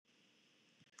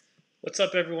What's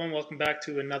up, everyone? Welcome back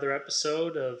to another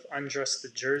episode of Undress the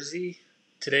Jersey.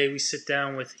 Today we sit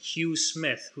down with Hugh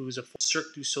Smith, who's a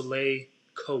Cirque Du Soleil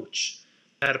coach.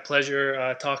 I had a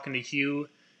pleasure talking to Hugh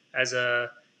as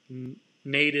a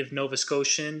native Nova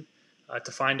Scotian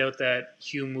to find out that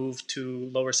Hugh moved to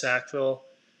Lower Sackville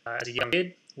as a young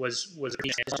kid, was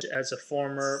as a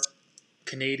former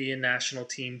Canadian National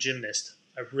Team Gymnast.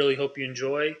 I really hope you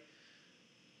enjoy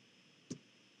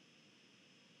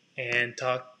and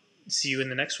see you in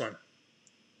the next one.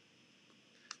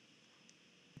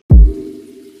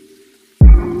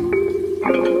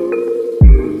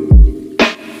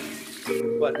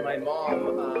 But my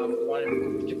mom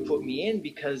wanted to put me in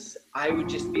because I would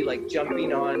just be like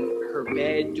jumping on her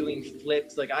bed, doing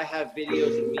flips. Like I have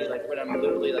videos of me like when I'm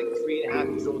literally like 3.5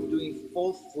 years old doing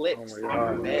full flips on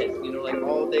her bed, like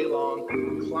all day long,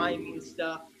 climbing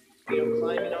stuff,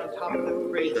 climbing on top of the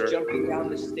fridge, jumping down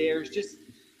the stairs, just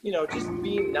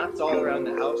being nuts all around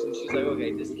the house. And she's like,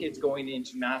 okay, this kid's going in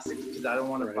gymnastics because I don't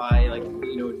want to buy like, a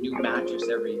new mattress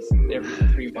every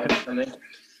 3 months or something.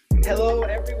 Hello,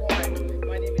 everyone.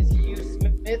 My name is Hugh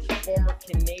Smith, former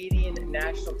Canadian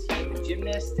National Team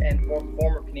Gymnast and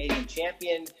former Canadian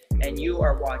champion, and you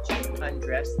are watching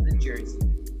Undress the Jersey.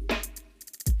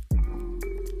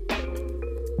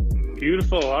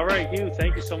 Beautiful. All right, Hugh.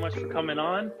 Thank you so much for coming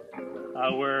on.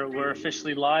 We're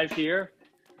officially live here.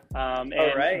 And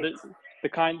all right.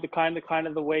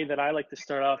 The way that I like to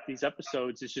start off these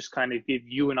episodes is just kind of give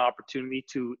you an opportunity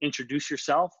to introduce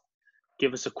yourself.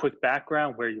 Give us a quick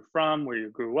background, where you're from, where you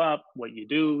grew up, what you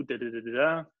do,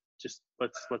 Just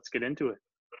let's get into it.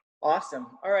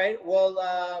 Awesome. All right. Well,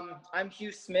 I'm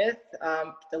Hugh Smith,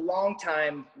 the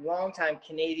longtime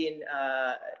Canadian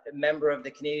member of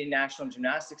the Canadian National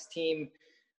Gymnastics team,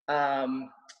 and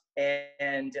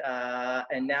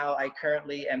now I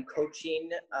currently am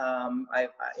coaching. I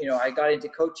got into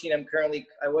coaching.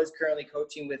 I was currently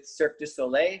coaching with Cirque Du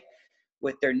Soleil,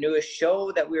 with their newest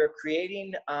show that we were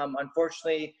creating.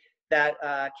 Unfortunately, that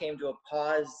came to a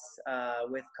pause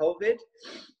with COVID.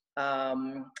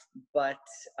 I'm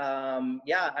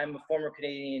a former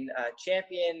Canadian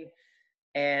champion,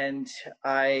 and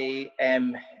I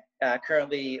am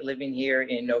currently living here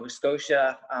in Nova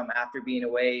Scotia after being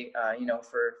away,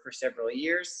 for several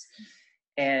years.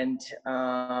 And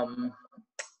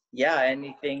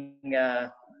anything.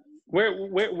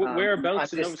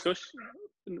 Whereabouts in Nova Scotia?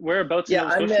 Whereabouts in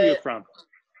Nova Scotia are you from?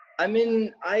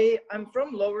 I'm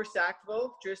from Lower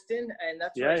Sackville, Tristan, and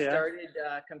that's where I started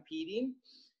competing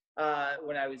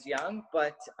when I was young.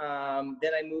 But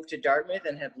then I moved to Dartmouth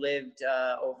and have lived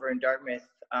over in Dartmouth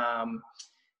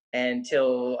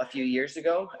until a few years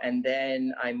ago. And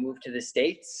then I moved to the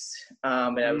States,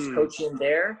 and I was coaching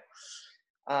there.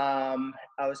 I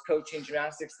was coaching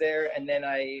gymnastics there, and then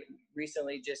I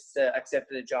recently just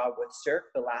accepted a job with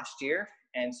Cirque the last year.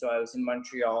 And so I was in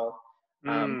Montreal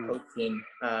coaching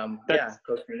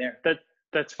there.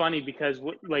 That's funny because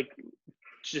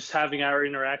just having our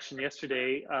interaction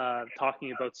yesterday,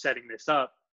 talking about setting this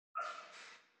up.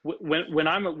 When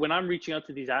I'm reaching out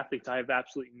to these athletes, I have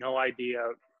absolutely no idea,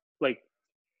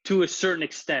 to a certain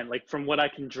extent, from what I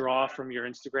can draw from your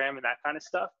Instagram and that kind of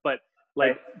stuff. But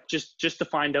just to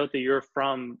find out that you're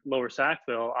from Lower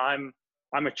Sackville, I'm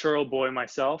a Churro boy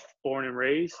myself, born and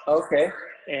raised. Okay.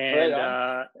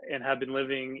 And have been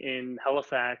living in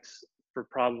Halifax for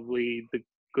probably the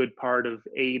good part of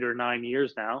 8 or 9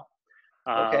 years now.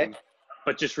 Okay.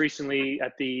 But just recently,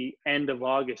 at the end of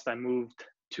August, I moved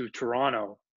to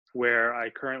Toronto, where I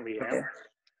currently am.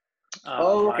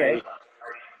 Okay.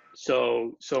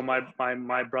 So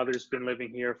my brother's been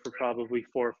living here for probably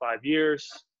 4 or 5 years.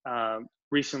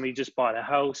 Recently just bought a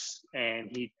house, and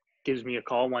he gives me a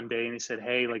call one day and he said,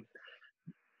 hey,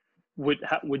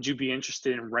 would you be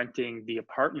interested in renting the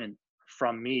apartment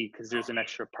from me? Because there's an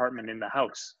extra apartment in the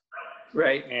house.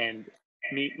 Right. And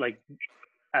me,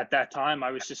 at that time, I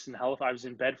was just in Halifax. I was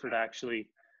in Bedford, actually,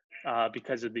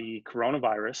 because of the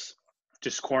coronavirus,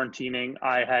 just quarantining.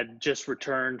 I had just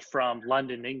returned from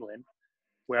London, England,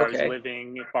 where I was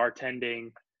living,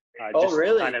 bartending.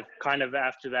 Really? Kind of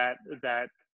after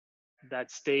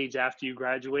that stage after you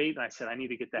graduate, and I said, I need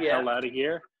to get the hell out of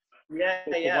here.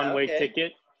 Booked a one-way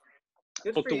ticket.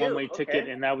 Booked a one-way ticket,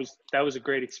 and that was a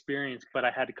great experience. But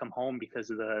I had to come home because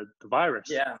of the virus.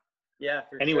 Yeah.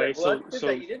 Anyway, sure. Well, so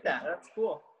that you did that. That's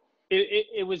cool.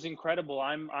 It was incredible.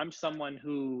 I'm someone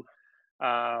who,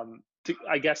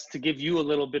 I guess, to give you a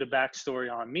little bit of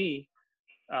backstory on me.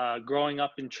 Growing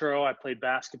up in Truro, I played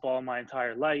basketball my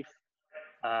entire life.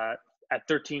 At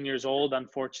 13 years old,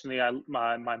 unfortunately,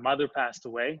 my mother passed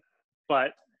away.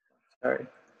 But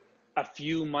a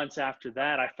few months after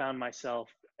that, I found myself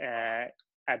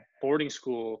at boarding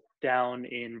school down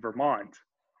in Vermont.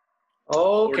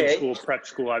 Oh, Boarding okay. school, prep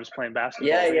school. I was playing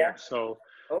basketball Yeah, there. yeah. So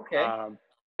Okay.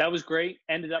 that was great.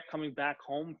 Ended up coming back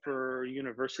home for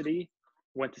university.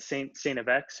 Went to Saint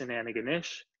FX in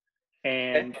Antigonish,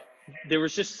 Okay. and there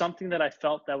was just something that I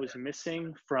felt that was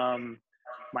missing from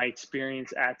my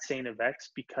experience at Saint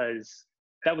FX, because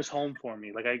that was home for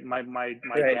me. Like my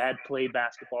Right. dad played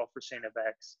basketball for Saint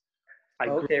FX. I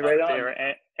grew Okay, up right on.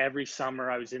 there. Every summer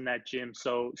I was in that gym.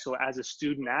 So as a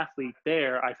student athlete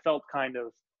there, I felt kind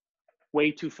of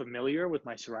way too familiar with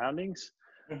my surroundings.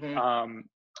 Hmm.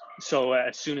 So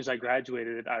as soon as I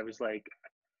graduated, I was like,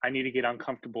 I need to get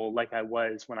uncomfortable like I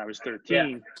was when I was Yeah.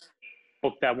 13.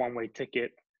 Booked that one-way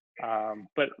ticket.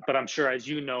 But I'm sure, as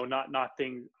you know, not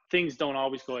things don't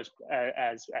always go as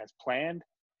planned.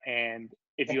 And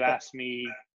if you asked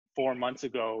me 4 months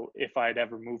ago if I'd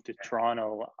ever moved to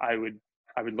Toronto, I would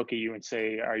look at you and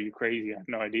say, "Are you crazy? I have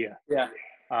no idea." Yeah.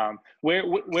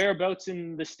 Whereabouts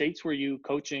in the States were you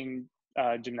coaching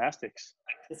gymnastics?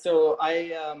 So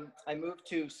I moved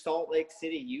to Salt Lake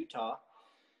City, Utah,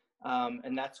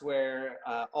 and that's where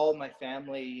all my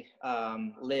family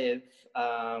live,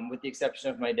 with the exception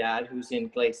of my dad, who's in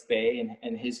Glace Bay,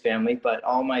 and his family. But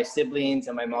all my siblings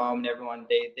and my mom and everyone,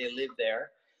 they live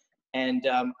there. And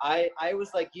I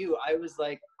was like you. I was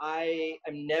like, I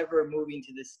am never moving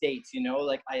to the States.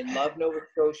 Like I love Nova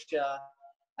Scotia.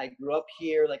 I grew up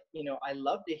here. Like I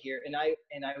loved it here. And I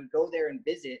would go there and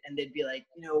visit, and they'd be like,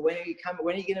 when are you coming?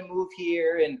 When are you gonna move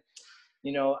here? And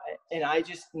and I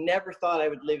just never thought I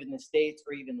would live in the States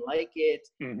or even like it.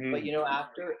 But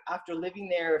Mm-hmm. after living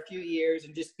there a few years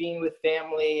and just being with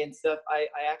family and stuff, I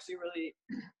actually really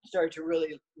started to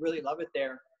really love it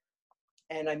there.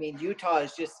 And I mean, Utah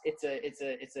is just it's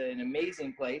an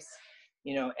amazing place.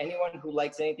 Anyone who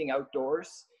likes anything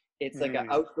outdoors, it's like an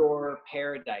outdoor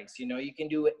paradise. You can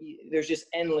do it. There's just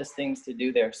endless things to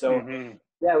do there. So Mm-hmm.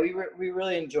 yeah, we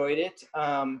really enjoyed it.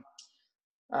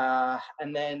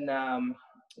 And then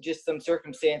just some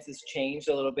circumstances changed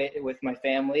a little bit with my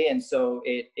family, and so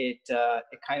it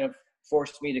kind of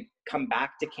forced me to come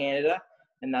back to Canada,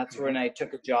 and that's when I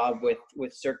took a job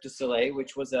with Cirque Du Soleil,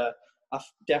 which was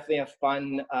definitely a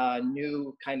fun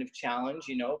new kind of challenge,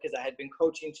 because I had been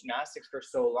coaching gymnastics for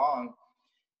so long,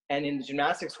 and in the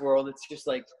gymnastics world, it's just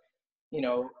like, you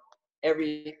know,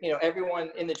 everyone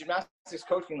in the gymnastics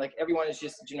coaching, like everyone is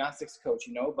just a gymnastics coach,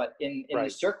 but in the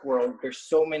Right. Cirque world, there's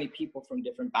so many people from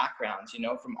different backgrounds,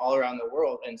 from all around the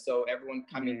world. And so everyone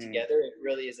coming together, it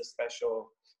really is a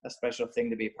special thing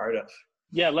to be a part of.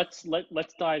 Yeah, let's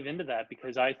dive into that,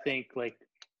 because I think, like,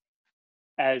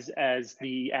 as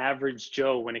the average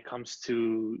Joe, when it comes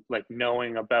to like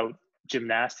knowing about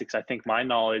gymnastics, I think my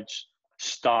knowledge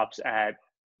stops at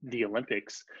the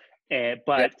Olympics. Yeah.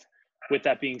 But with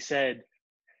that being said,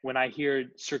 when I hear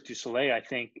Cirque du Soleil, I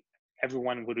think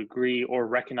everyone would agree or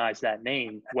recognize that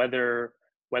name, whether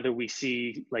we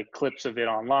see like clips of it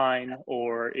online,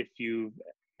 or if you've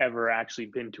ever actually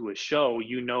been to a show,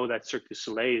 that Cirque du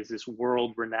Soleil is this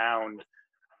world-renowned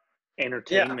Yeah.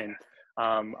 entertainment.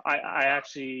 I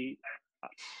actually,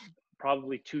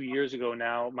 probably 2 years ago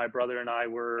now, my brother and I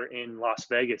were in Las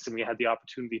Vegas, and we had the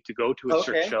opportunity to go to a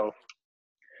Cirque Okay. show.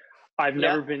 I've Yeah.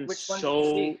 never been Which one did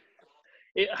you see?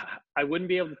 I wouldn't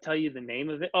be able to tell you the name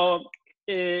of it. Oh,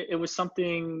 it was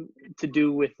something to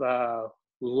do with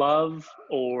love,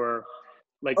 or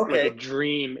like a Okay.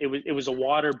 dream. It was a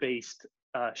water-based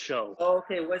show.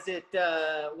 Okay. Was it?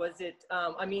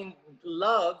 I mean,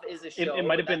 Love is a It show.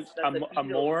 might have been That's a a Beatles.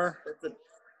 more. That's a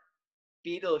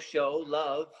Beatles show.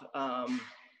 Love.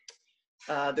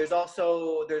 There's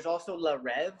also La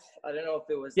Rev. I don't know if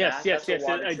it was Yes, that. yes, That's a yes.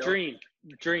 water A show.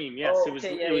 dream. Yes, Oh,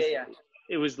 okay. Yeah, yeah, yeah.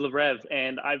 it was Le Rev,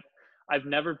 and I've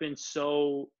never been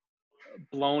so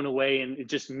blown away and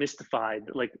just mystified,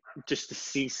 like, just to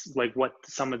see like what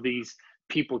some of these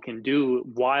people can do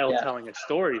while Yeah. telling a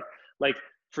story. Like,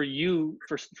 for you,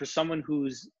 for someone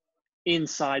who's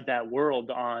inside that world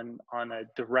on a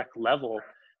direct level,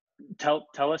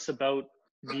 tell us about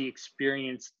the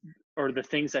experience or the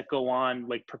things that go on,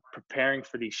 like preparing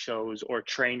for these shows or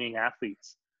training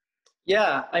athletes.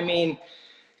 Yeah. I mean,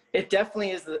 it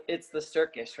definitely is. It's the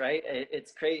circus, right?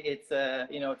 It's crazy. It's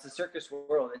it's a circus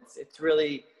world.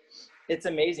 It's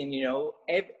amazing.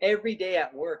 Every day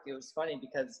at work, it was funny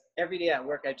because every day at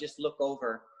work, I just look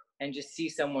over and just see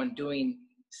someone doing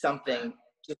something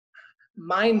just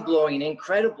mind blowing,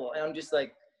 incredible, and I'm just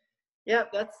like, yeah,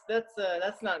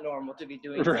 that's not normal to be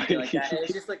doing something like that. And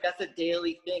it's just like that's a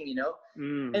daily thing.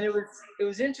 And it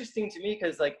was interesting to me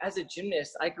because, like, as a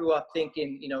gymnast, I grew up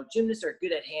thinking, gymnasts are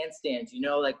good at handstands.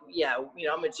 Like, yeah,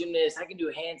 I'm a gymnast, I can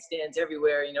do handstands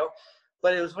everywhere.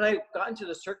 But it was when I got into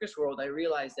the circus world, I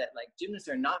realized that like gymnasts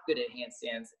are not good at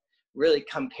handstands really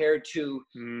compared to,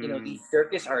 you know, these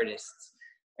circus artists.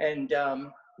 And,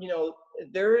 you know,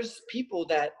 there's people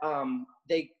that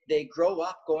they grow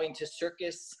up going to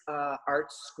circus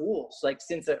art schools, like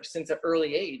since an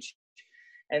early age.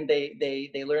 And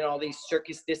they learn all these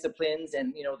circus disciplines,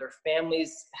 and, you know, their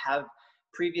families have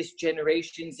previous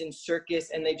generations in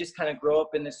circus, and they just kind of grow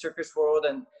up in the circus world.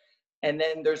 And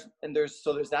then there's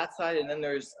that side, and then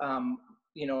there's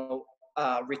you know,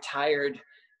 retired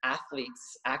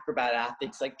athletes, acrobat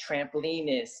athletes, like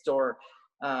trampolinists, or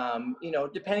you know,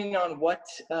 depending on what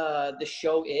the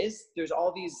show is, there's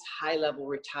all these high level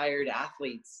retired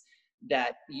athletes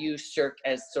that use Cirque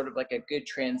as sort of like a good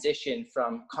transition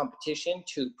from competition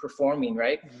to performing,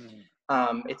 right?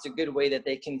 It's a good way that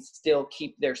they can still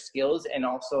keep their skills and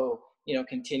also, you know,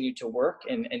 continue to work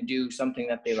and do something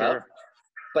that they love.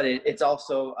 But it's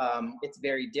also, it's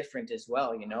very different as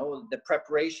well. You know, the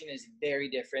preparation is very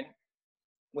different.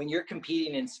 When you're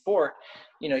competing in sport,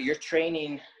 you know, you're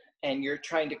training and you're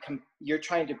trying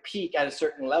to peak at a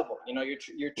certain level. You know,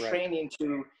 you're training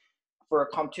for a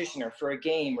competition or for a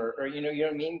game, or you know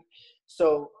what I mean?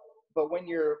 So, but when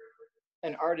you're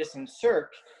an artist in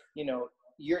Cirque, you know,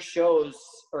 your shows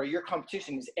or your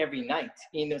competition is every night,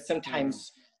 you know,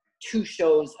 sometimes 2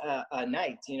 shows a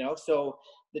night, you know, so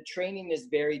the training is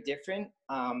very different.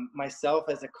 Myself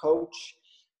as a coach,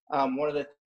 one of the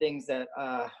things that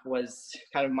was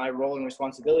kind of my role and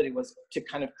responsibility was to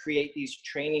kind of create these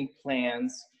training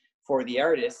plans for the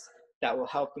artists that will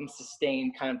help them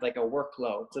sustain kind of like a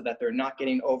workload, so that they're not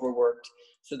getting overworked,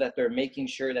 so that they're making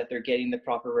sure that they're getting the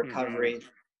proper recovery,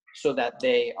 so that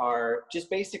they are just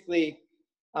basically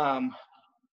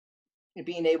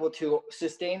being able to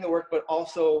sustain the work, but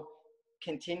also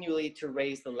continually to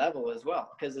raise the level as well.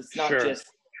 Because it's not just,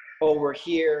 oh, we're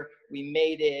here, we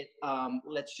made it,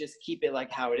 let's just keep it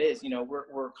like how it is. You know,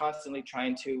 we're constantly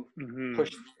trying to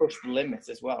push the limits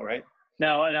as well, right?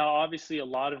 Now, obviously, a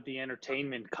lot of the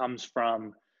entertainment comes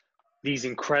from these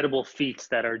incredible feats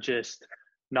that are just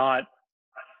not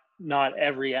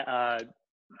every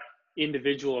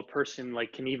individual or person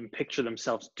like can even picture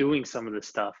themselves doing some of this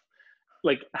stuff.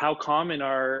 Like, how common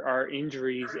are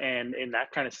injuries and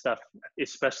that kind of stuff,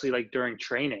 especially like during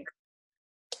training?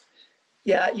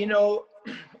 Yeah, you know,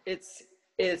 it's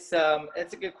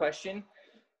a good question.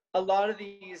 A lot of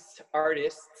these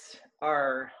artists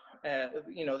are,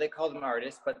 you know, they call them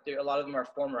artists, but a lot of them are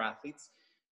former athletes.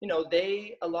 You know,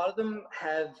 a lot of them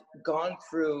have gone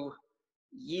through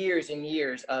years and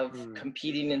years of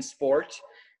competing in sport.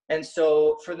 And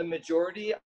so for the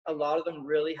majority, a lot of them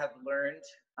really have learned,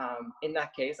 in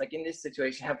that case, like in this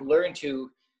situation, have learned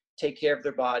to take care of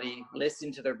their body,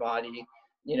 listen to their body,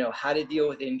 you know, how to deal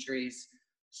with injuries.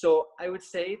 So I would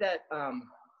say that,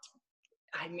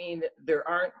 I mean, there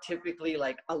aren't typically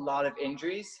like a lot of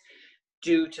injuries,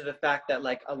 due to the fact that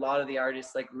like a lot of the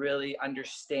artists like really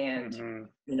understand,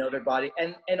 you know, their body.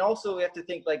 And also we have to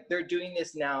think like they're doing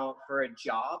this now for a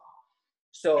job.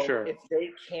 So if they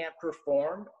can't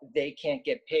perform, they can't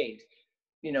get paid.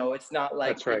 You know, it's not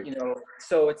like, you know,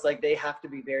 so it's like they have to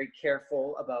be very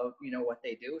careful about, you know, what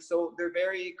they do. So they're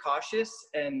very cautious.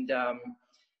 And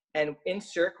in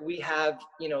Cirque, we have,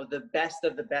 you know, the best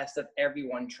of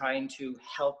everyone trying to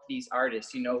help these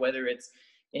artists, you know, whether it's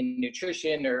in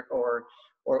nutrition or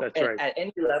at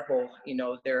any level, you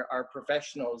know, there are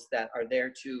professionals that are there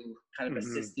to kind of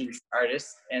assist these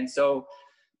artists. And so,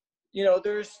 you know,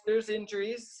 there's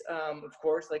injuries, of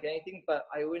course, like anything, but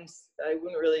I wouldn't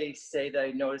really say that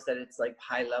I noticed that it's like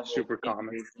high level, super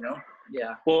common, you know?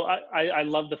 Yeah. Well, I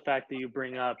love the fact that you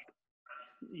bring up,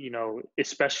 you know,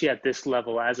 especially at this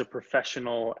level as a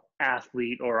professional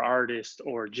athlete or artist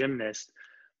or gymnast,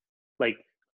 like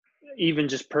even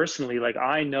just personally, like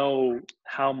I know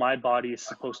how my body is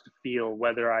supposed to feel,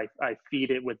 whether I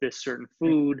feed it with this certain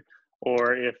food,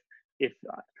 or if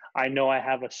I know I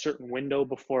have a certain window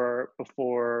before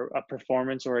a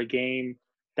performance or a game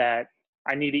that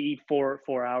I need to eat 4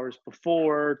 hours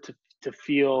before to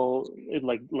feel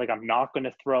like I'm not going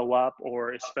to throw up,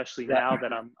 or especially now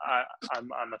that I'm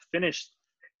a finished,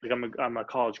 like I'm a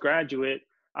college graduate,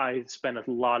 I spend a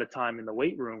lot of time in the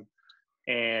weight room.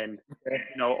 And,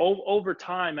 you know, over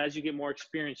time, as you get more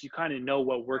experience, you kind of know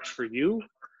what works for you.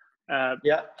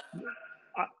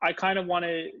 I kind of want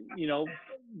to, you know,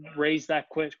 raise that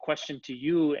question to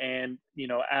you. And, you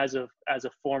know, as a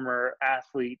former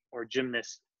athlete or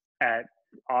gymnast at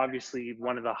obviously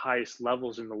one of the highest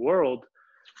levels in the world,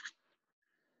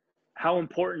 how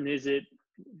important is it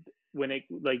when it,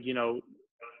 like, you know,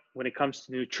 when it comes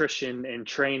to nutrition and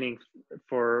training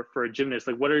for a gymnast?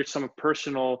 Like, what are some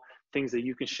personal things that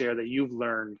you can share that you've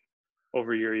learned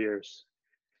over your years?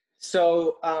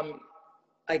 So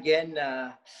again,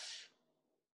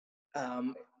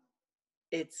 um,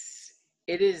 it's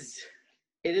it is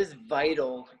it is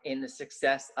vital in the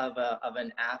success of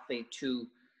an athlete to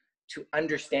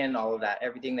understand all of that,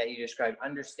 everything that you described,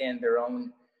 understand their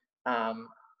own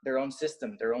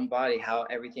system, their own body, how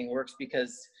everything works,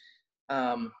 because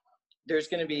um, there's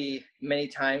going to be many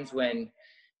times when,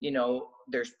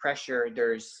 there's pressure,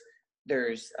 there's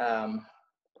there's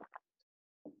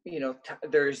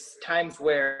times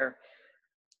where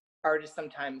artists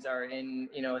sometimes are in,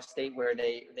 a state where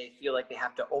they feel like they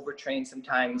have to overtrain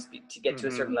sometimes to get to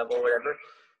a certain level or whatever.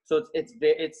 So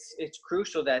it's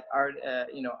crucial that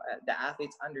the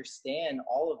athletes understand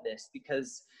all of this,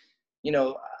 because you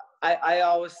know I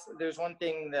always, there's one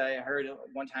thing that I heard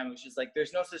one time, which is like,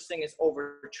 there's no such thing as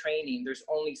overtraining, there's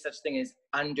only such thing as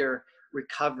under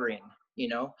recovering.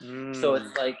 So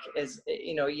it's like,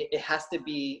 it has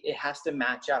to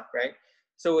match up, right?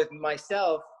 So with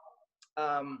myself,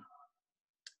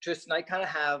 Tristan, I kind of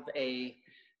have a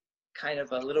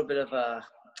little bit of a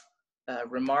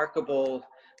remarkable,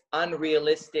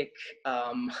 unrealistic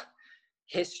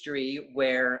history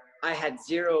where I had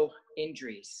zero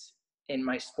injuries in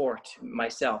my sport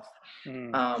myself.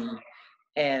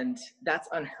 And that's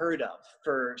unheard of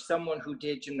for someone who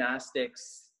did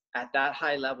gymnastics at that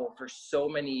high level for so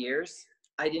many years.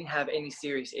 I didn't have any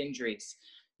serious injuries.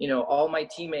 All my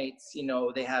teammates,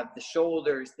 they have the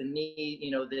shoulders, the knee,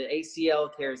 the ACL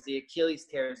tears, the Achilles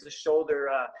tears, the shoulder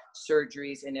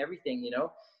surgeries and everything,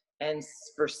 and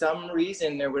for some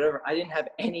reason or whatever, I didn't have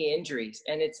any injuries.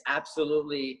 And it's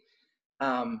absolutely,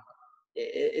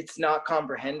 it's not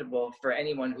comprehensible for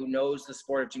anyone who knows the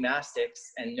sport of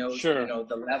gymnastics and knows, Sure.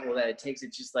 the level that it takes.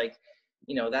 It's just like,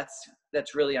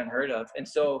 that's really unheard of. And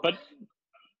so, But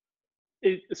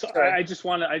I just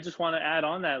want to add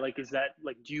on that, like, is that,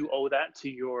 like, do you owe that to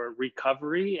your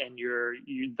recovery and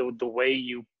the way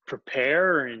you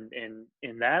prepare and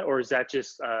in that, or is that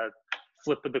just a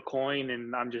flip of the coin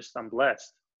and I'm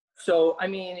blessed? So, I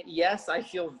mean, yes, I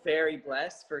feel very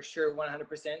blessed for sure,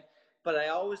 100%. But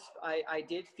I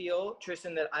did feel,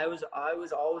 Tristan, that I was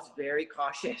always very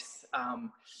cautious. I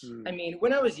mean,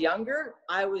 when I was younger,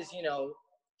 I was,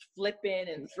 flipping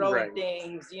and throwing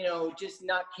things, just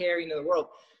not caring in the world.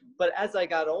 But as I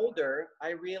got older, I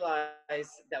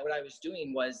realized that what I was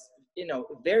doing was,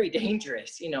 very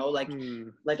dangerous, like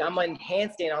I'm on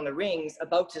handstand on the rings,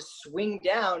 about to swing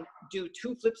down, do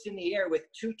 2 flips in the air with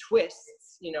 2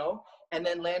 twists, and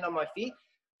then land on my feet.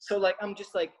 So like, I'm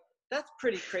just like, that's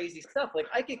pretty crazy stuff. Like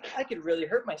I could really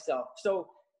hurt myself. So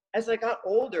as I got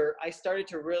older, I started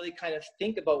to really kind of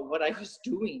think about what I was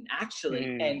doing actually,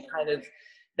 and kind of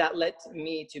that led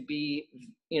me to be,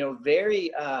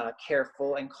 very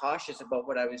careful and cautious about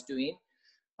what I was doing,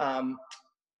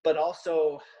 but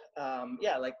also,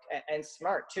 like, and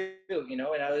smart too, and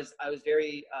I was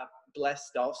very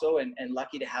blessed also, and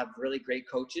lucky to have really great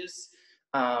coaches.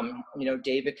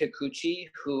 David Kikuchi,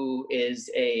 who is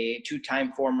a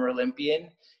 2-time former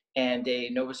Olympian and a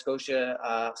Nova Scotia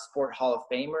Sport Hall of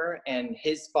Famer, and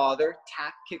his father,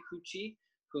 Tak Kikuchi,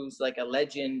 who's like a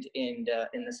legend in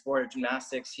the sport of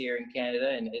gymnastics here in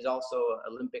Canada, and is also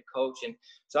an Olympic coach. And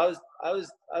so I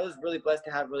was really blessed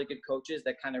to have really good coaches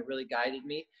that kind of really guided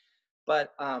me.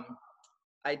 But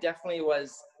I definitely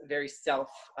was very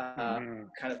kind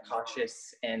of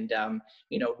cautious, and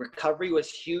recovery was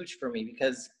huge for me,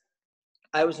 because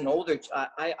I was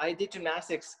I did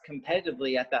gymnastics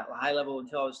competitively at that high level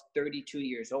until I was 32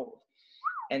 years old.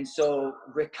 And so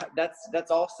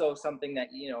that's also something that,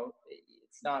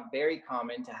 it's not very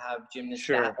common to have gymnasts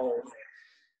that old.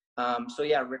 So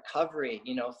yeah, recovery,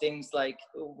 things like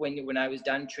when I was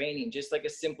done training, just like a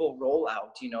simple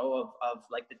rollout, of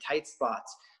like the tight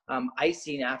spots,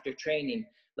 icing after training,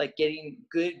 like getting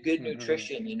good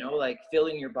nutrition, like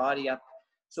filling your body up.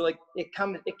 So like it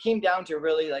came down to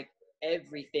really like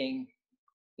everything,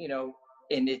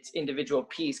 in its individual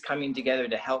piece coming together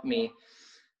to help me.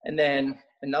 And then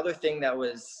another thing that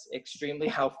was extremely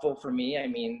helpful for me, I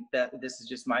mean, that this is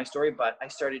just my story, but I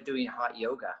started doing hot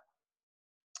yoga.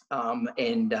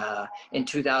 In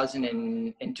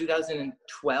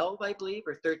 2012, I believe,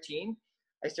 or 13,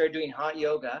 I started doing hot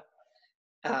yoga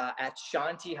at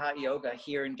Shanti Hot Yoga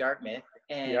here in Dartmouth.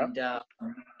 And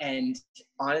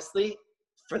honestly,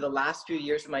 for the last few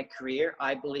years of my career,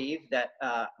 I believe that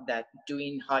that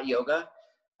doing hot yoga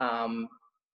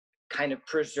kind of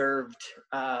preserved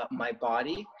my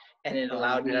body, and it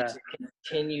allowed me to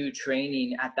continue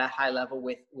training at that high level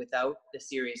without the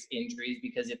serious injuries,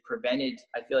 because I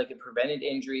feel like it prevented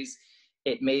injuries.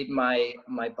 It made my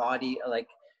body like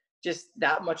just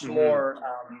that much Hmm. more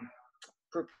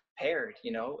prepared.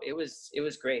 You know, it was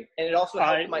great, and it also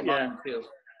helped my Yeah. mind too.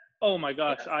 Oh my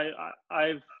Yeah. gosh,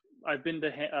 I've been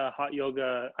to hot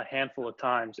yoga a handful of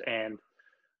times, and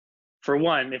for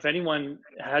one, if anyone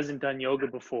hasn't done yoga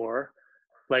before,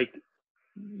 like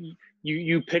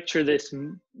you picture this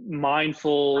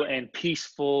mindful and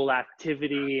peaceful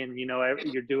activity, and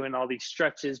you're doing all these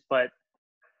stretches, but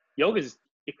yoga is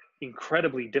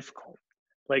incredibly difficult.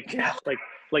 Like Yeah. like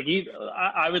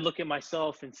I would look at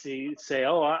myself and say,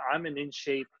 oh, I'm an in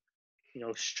shape,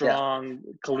 Yeah. strong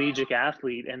collegiate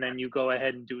athlete, and then you go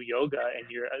ahead and do yoga, and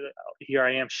you're here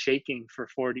I am shaking for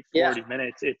 40 Yeah.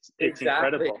 minutes. It's Exactly.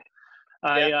 incredible.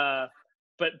 Yeah.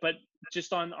 But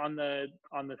just on the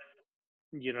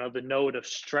the note of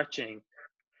stretching,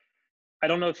 I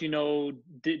don't know if you know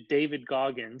David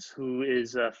Goggins, who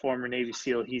is a former Navy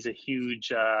SEAL. He's a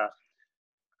huge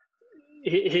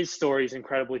his story is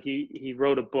incredible. He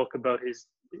wrote a book about his.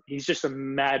 He's just a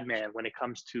madman when it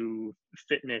comes to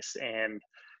fitness and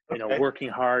Okay. working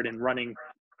hard and running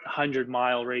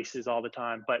 100-mile races all the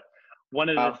time. But one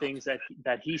of the Wow. things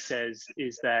that he says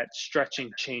is that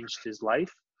stretching changed his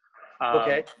life.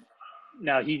 Okay. Um,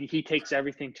 Now he takes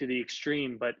everything to the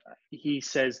extreme, but he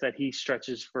says that he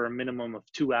stretches for a minimum of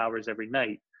 2 hours every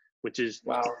night, which is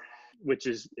Wow. which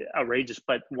is outrageous.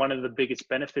 But one of the biggest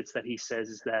benefits that he says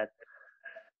is that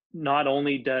not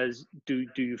only do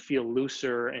you feel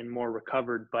looser and more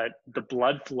recovered, but the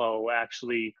blood flow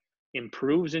actually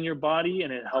improves in your body,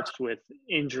 and it helps with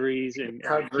injuries and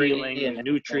Recovery healing and and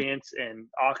everything. nutrients and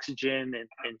oxygen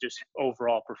and just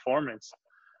overall performance.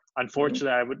 Mhm.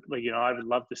 Unfortunately, I would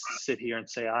love to sit here and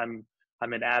say I'm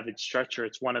an avid stretcher.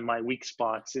 It's one of my weak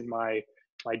spots in my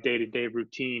day-to-day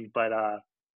routine. But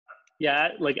yeah,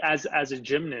 like as a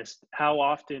gymnast, how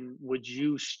often would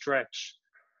you stretch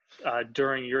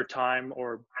during your time, or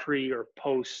pre or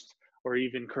post, or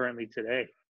even currently today?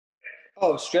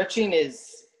 Oh, stretching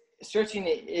is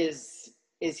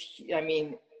I mean,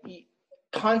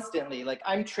 constantly. Like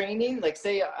I'm training. Like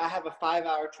say I have a 5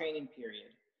 hour training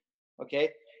period. Okay,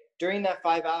 during that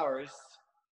 5 hours,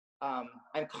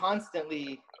 I'm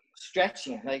constantly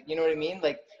stretching. Like you know what I mean.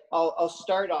 Like I'll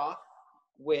start off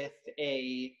with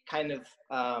a kind of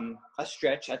a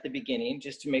stretch at the beginning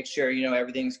just to make sure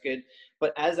everything's good.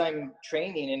 But as I'm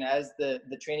training and as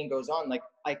the training goes on, like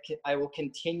I will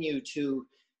continue to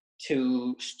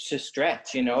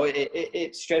stretch.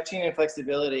 Stretching and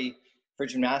flexibility for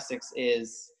gymnastics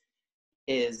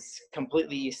is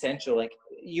completely essential. Like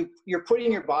you're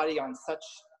putting your body on such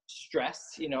stress,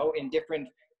 in different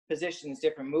positions,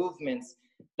 different movements,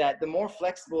 that the more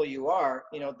flexible you are,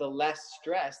 the less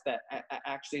stress that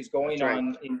actually is going That's right.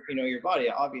 on in your body,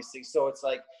 obviously. So it's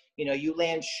like you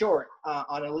land short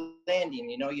on a landing.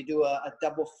 You do a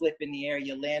double flip in the air,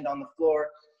 you land on the floor.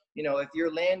 If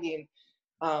you're landing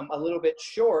a little bit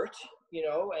short,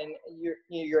 and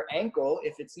your ankle,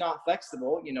 if it's not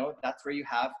flexible, that's where you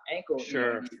have ankle,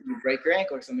 Sure. you break your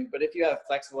ankle or something. But if you have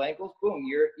flexible ankles, boom,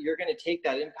 you're going to take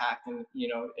that impact and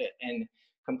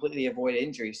completely avoid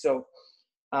injury. So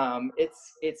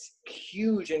it's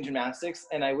huge in gymnastics,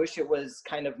 and I wish it was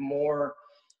kind of more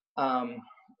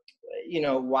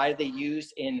widely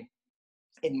used in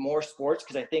more sports,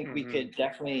 because I think we Hmm. could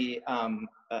definitely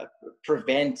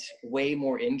prevent way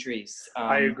more injuries.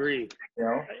 I agree. You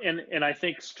know? And I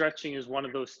think stretching is one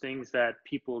of those things that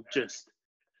people just,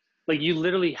 like, you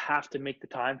literally have to make the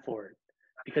time for it,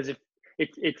 because if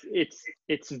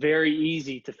it's very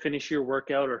easy to finish your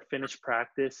workout or finish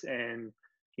practice, and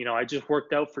I just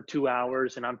worked out for 2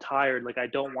 hours and I'm tired. Like, I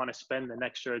don't want to spend the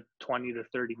extra 20 to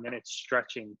 30 minutes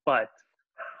stretching, but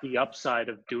the upside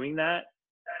of doing that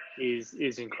is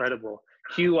incredible.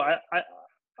 Hugh,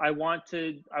 I want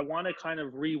to kind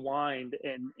of rewind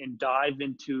and dive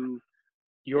into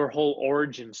your whole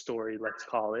origin story, let's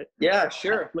call it. Yeah,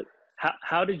 sure. Like,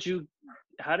 how did you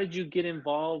get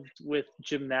involved with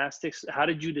gymnastics? How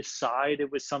did you decide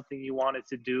it was something you wanted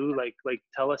to do? Like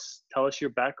tell us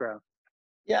your background.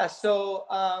 Yeah, so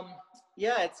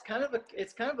yeah, it's kind of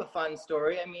a fun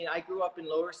story. I mean, I grew up in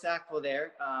Lower Sackville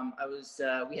there. I was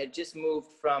we had just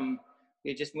moved from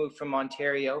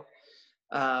Ontario.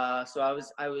 So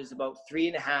I was about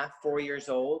 3.5, 4 years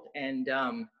old,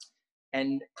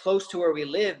 and close to where we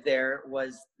lived there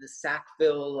was the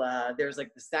Sackville. There's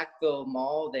like the Sackville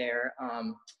Mall there,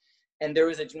 and there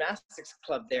was a gymnastics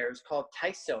club there. It was called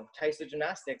Tyso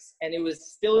Gymnastics, and it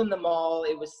was still in the mall.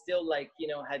 It was still like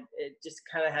had it just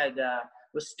kind of had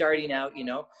was starting out.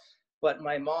 But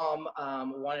my mom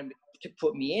wanted to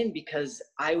put me in because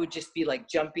I would just be like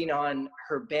jumping on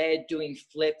her bed, doing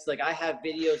flips. Like I have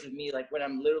videos of me, like when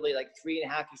I'm literally like 3.5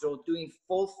 years old, doing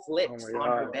full flips Oh my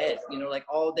on her God. bed, you know, like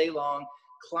all day long,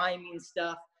 climbing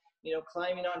stuff, you know,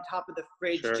 climbing on top of the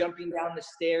fridge, Sure. jumping down the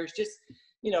stairs, just,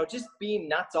 you know, just being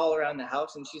nuts all around the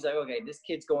house. And she's like, okay, this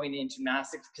kid's going in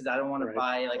gymnastics because I don't want to Right.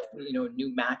 buy like, you know, a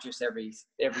new mattress every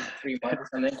 3 months or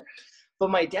something. But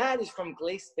my dad is from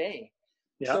Glace Bay.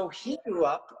 Yeah. So he grew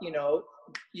up, you know,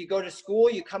 you go to school,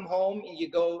 you come home, you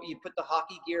put the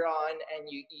hockey gear on, and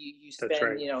you That's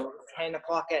spend, right. you know, 10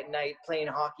 o'clock at night playing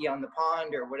hockey on the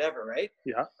pond or whatever, right?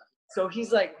 Yeah. So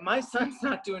he's like, my son's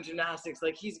not doing gymnastics.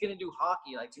 Like, he's going to do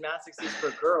hockey. Like, gymnastics is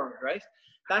for girls, right?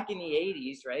 Back in the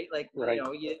 80s, right? Like, Right. you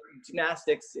know,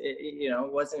 gymnastics, you know,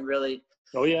 wasn't really.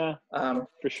 Oh, yeah.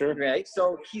 For sure. Right.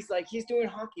 So he's like, he's doing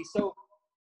hockey. So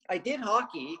I did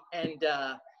hockey, and,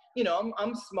 you know,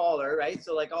 I'm smaller, right?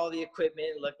 So like all the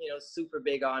equipment looked, you know, super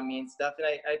big on me and stuff. And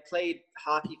I played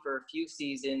hockey for a few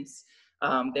seasons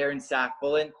there in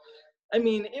Sackville. And I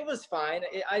mean, it was fine.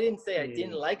 I didn't say I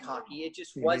didn't like hockey. It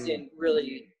just wasn't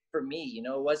really for me, you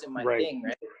know, it wasn't my thing,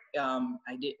 right?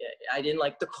 I didn't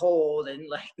like the cold. I didn't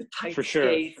like the tight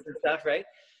skates and stuff, right?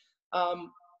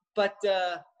 But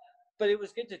it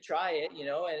was good to try it, you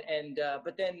know,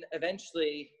 but then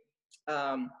eventually,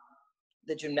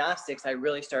 the gymnastics, I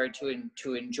really started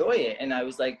to enjoy it. And I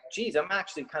was like, geez, I'm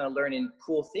actually kind of learning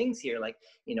cool things here, like,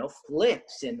 you know,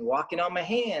 flips and walking on my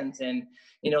hands and,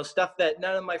 you know, stuff that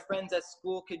none of my friends at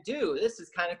school could do. This is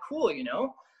kind of cool, you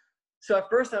know? So at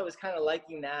first I was kind of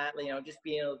liking that, you know, just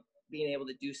being able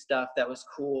to do stuff that was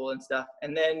cool and stuff.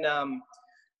 And then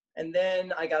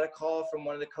I got a call from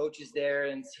one of the coaches there,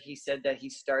 and he said that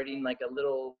he's starting like a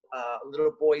little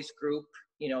boys group,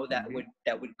 you know, that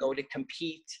would go to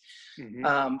compete.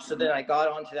 So then I got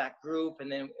onto that group,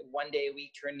 and then one day a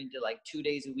week turned into like 2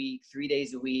 days a week, 3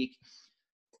 days a week.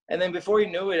 And then before you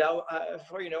knew it, I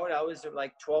was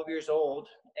like 12 years old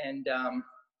and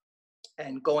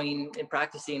going and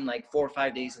practicing like 4 or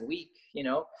 5 days a week, you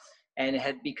know, and it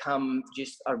had become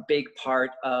just a big part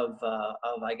of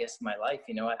I guess my life,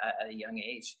 you know, at a young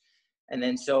age. And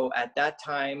then so at that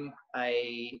time,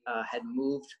 I had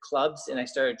moved clubs, and I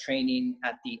started training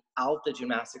at the Alta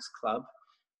Gymnastics Club.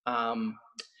 Then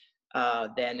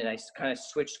and I kind of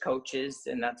switched coaches,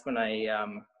 and that's when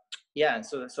and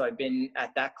so I've been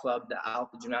at that club, the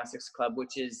Alta Gymnastics Club,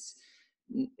 which is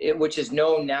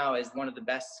known now as one of the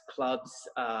best clubs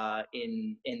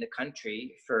in the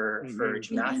country for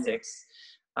gymnastics.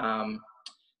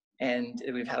 And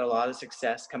we've had a lot of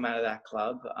success come out of that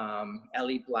club.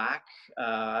 Ellie Black,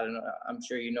 I don't know, I'm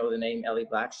sure you know the name Ellie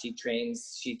Black. She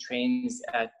trains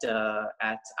at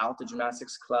Alta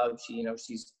Gymnastics Club.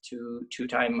 She's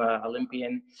two-time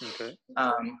Olympian. Okay.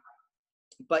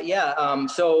 But yeah,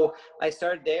 so I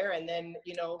started there, and then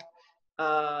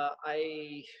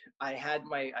I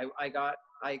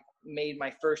made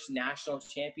my first national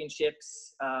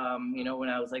championships. When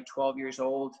I was like 12 years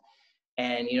old.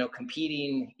 And,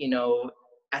 competing,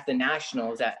 at the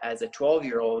nationals as a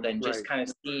 12-year-old, and just kind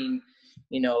of seeing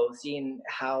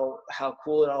how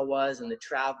cool it all was, and the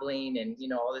traveling and,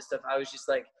 all this stuff. I was just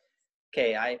like,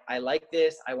 okay, I like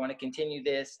this. I want to continue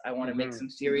this. I want to make some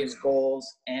serious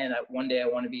goals. And one day I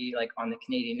want to be like on the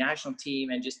Canadian national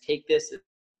team and just take this.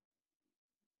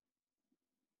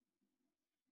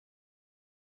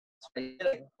 I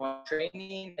did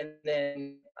training, and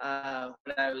then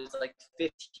when I was like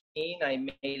 15, I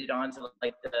made it onto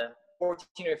like the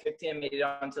 14 or 15. I made it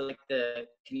onto like the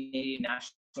Canadian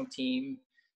national team,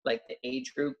 like the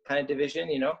age group kind of division,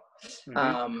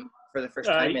 for the first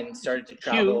time, and started to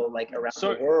travel like around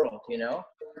the world,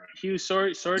 Hugh,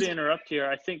 sorry to interrupt here.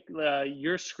 I think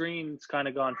your screen's kind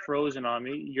of gone frozen on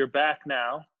me. You're back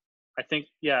now. I think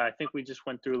we just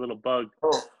went through a little bug.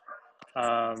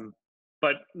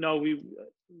 But no,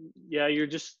 you're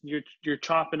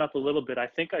chopping up a little bit. I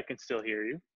think I can still hear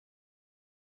you.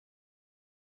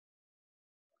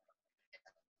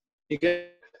 You good?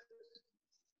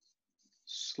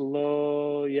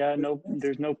 Slow. Yeah, no,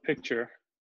 there's no picture.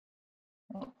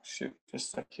 Oh shoot, just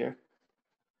stuck here.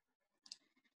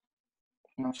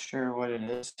 I'm not sure what it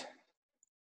is.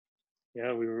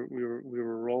 Yeah, we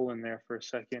were rolling there for a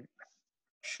second.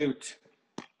 Shoot.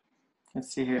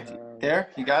 Let's see here. There,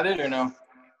 you got it or no?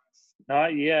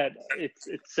 Not yet. It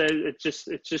says it's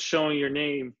just showing your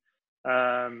name.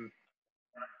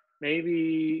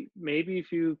 Maybe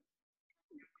if you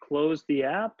close the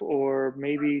app, or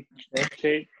maybe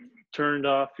turned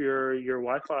off your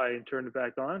Wi-Fi and turned it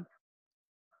back on.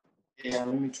 Yeah,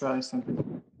 let me try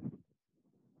something.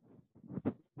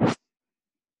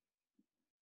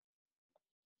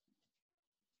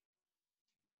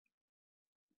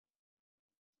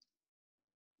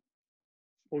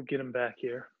 We'll get him back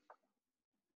here.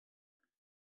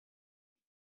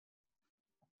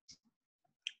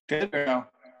 Good or no?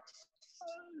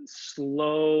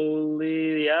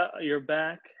 Slowly, yeah, you're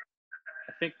back.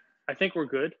 I think we're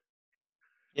good.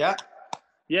 Yeah.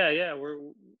 Yeah,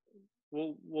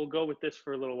 we'll go with this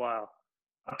for a little while.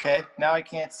 Okay. Now I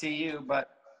can't see you, but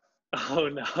Oh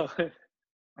no.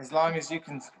 as long as you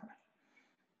can.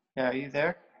 Yeah, are you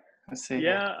there? Let's see.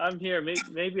 Yeah, Here. I'm here.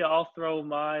 Maybe I'll throw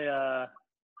my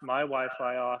my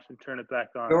Wi-Fi off and turn it back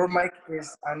on. Your mic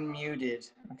is unmuted.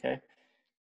 Okay.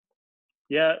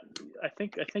 Yeah, I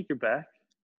think you're back.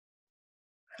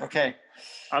 Okay.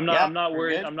 I'm not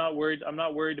worried. Good. I'm not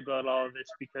worried about all of this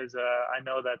because I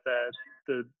know that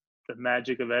the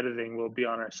magic of editing will be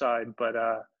on our side. But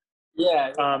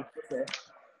Yeah. Okay.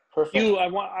 Perfect.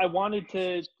 I wanted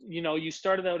to, you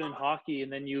started out in hockey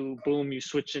and then you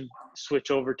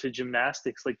switch over to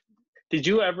gymnastics. Like, did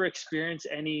you ever experience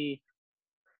any,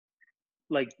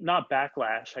 like, not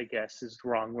backlash, I guess is the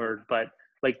wrong word, but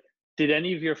like, did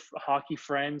any of your hockey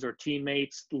friends or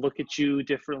teammates look at you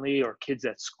differently, or kids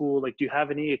at school? Like, do you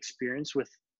have any experience with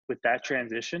that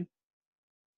transition?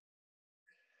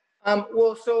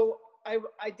 Well, so I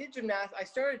did gymnastics. I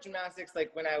started gymnastics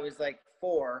like when I was like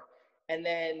 4, and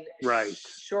then Right.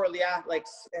 shortly after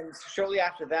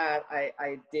that,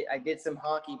 I did some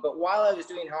hockey. But while I was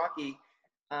doing hockey,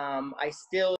 I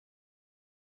still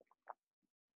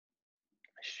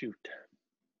Shoot.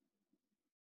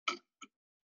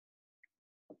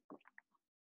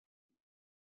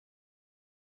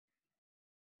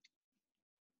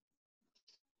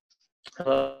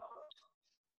 Hello.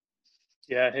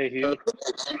 Yeah. Hey, Hugh.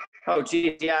 Oh,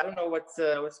 geez, yeah. I don't know what's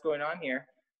going on here,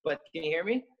 but can you hear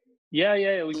me?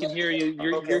 Yeah, we can hear you.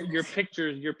 Okay. Your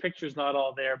picture's not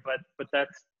all there, but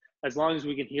that's, as long as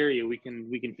we can hear you, we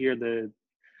can hear the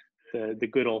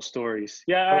good old stories.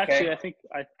 Yeah, Okay. actually,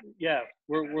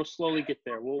 we'll slowly get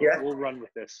there. We'll run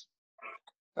with this.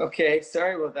 Okay,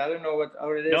 sorry about that. I don't know what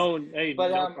it is. No, hey,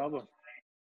 but, no problem.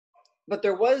 But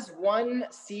there was one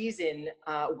season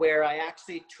where I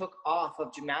actually took off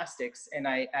of gymnastics, and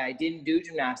I didn't do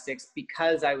gymnastics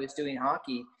because I was doing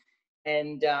hockey.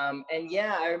 And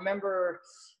yeah, I remember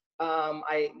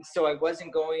I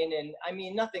wasn't going, and I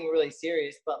mean nothing really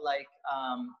serious, but like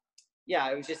yeah,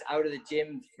 I was just out of the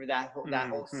gym for that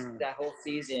whole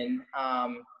season.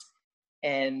 But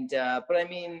I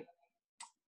mean,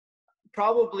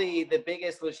 probably the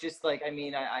biggest was just like, I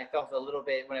mean, I felt a little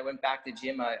bit when I went back to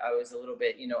gym, I was a little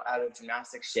bit, out of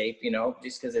gymnastics shape,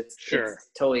 just because it's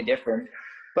totally different.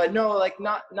 But no, like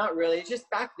not really. It's just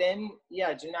back then,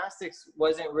 yeah, gymnastics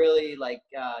wasn't really like,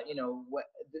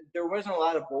 there wasn't a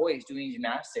lot of boys doing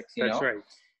gymnastics, That's know? right.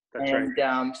 That's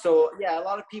right. So yeah, a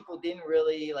lot of people didn't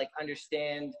really like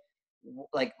understand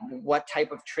like what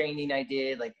type of training I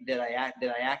did, like that I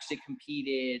actually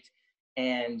competed,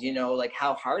 and like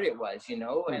how hard it was, and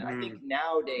I think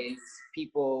nowadays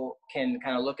people can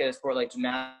kind of look at a sport like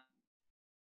gymnastics.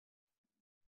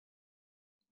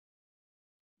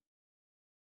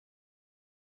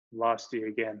 Lost you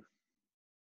again.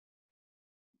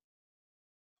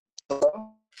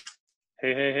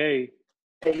 Hey.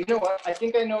 Hey, you know what? I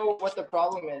think I know what the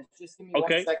problem is. Just give me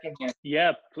 1 second here.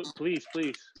 Yeah, please.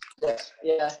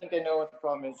 Yeah, I think I know what the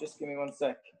problem is. Just give me 1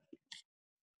 sec.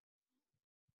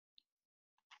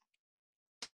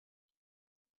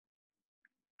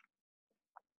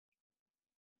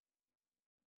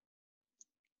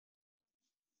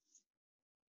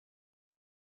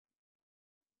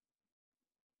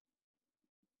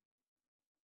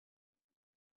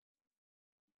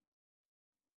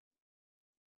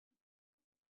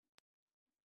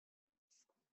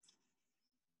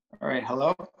 All right,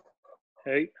 hello?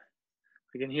 Hey,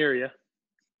 I can hear you.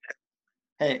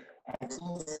 Hey.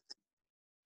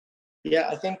 Yeah,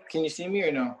 I think, can you see me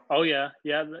or no? Oh, yeah,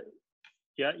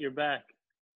 you're back.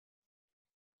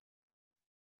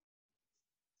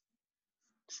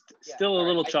 Still a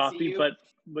little choppy, but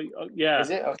yeah. Is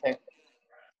it? Okay.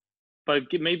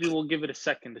 But maybe we'll give it a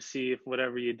second to see if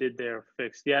whatever you did there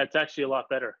fixed. Yeah, it's actually a lot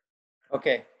better.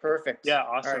 Okay, perfect. Yeah,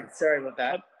 awesome. All right, sorry about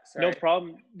that. No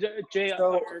problem. Jay,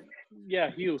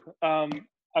 Hugh,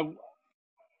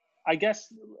 I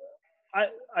guess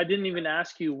I didn't even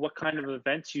ask you what kind of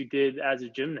events you did as a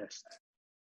gymnast.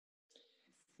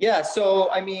 Yeah, so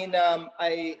I mean,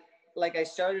 I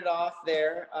started off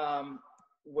there,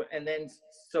 and then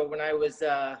so when I was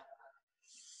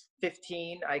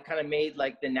 15, I kind of made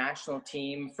like the national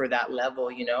team for that level,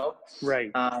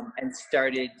 Right. And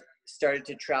started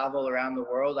to travel around the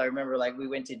world. I remember like we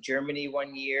went to Germany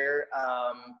one year,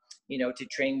 to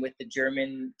train with the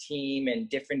German team and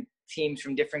different teams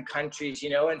from different countries,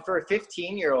 and for a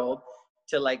 15-year-old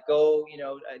to like go,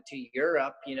 to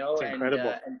Europe, It's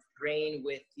incredible. and train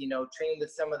with,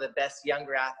 some of the best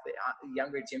younger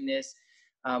gymnasts.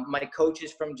 My coach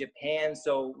is from Japan,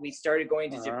 so we started going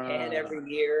to Japan Ah,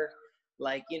 every year.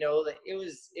 Like, it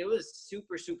was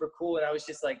super, super cool. And I was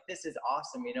just like, this is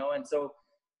awesome, And so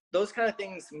those kind of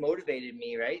things motivated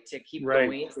me, right, to keep right.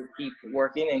 going, to keep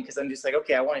working. And because I'm just like,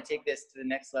 okay, I want to take this to the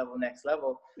next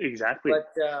level. Exactly.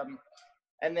 But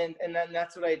and then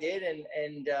that's what I did, and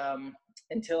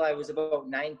until I was about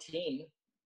 19,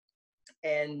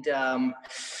 and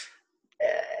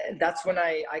that's when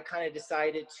I kind of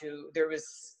decided to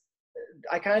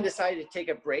take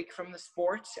a break from the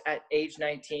sport at age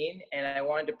 19, and I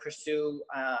wanted to pursue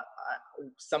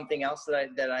something else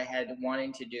that I had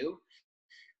wanting to do.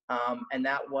 And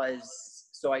that was,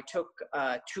 so I took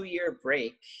a 2-year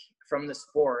break from the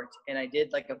sport, and I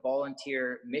did like a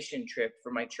volunteer mission trip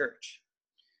for my church.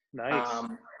 Nice.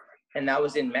 Um, and that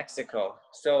was in Mexico.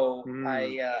 So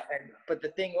Mm, but the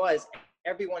thing was,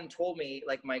 everyone told me,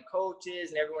 like my coaches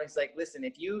and everyone's like, listen,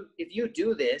 if you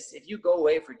do this, if you go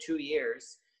away for 2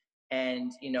 years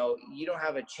and, you don't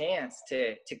have a chance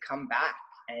to come back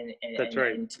and, and, that's and,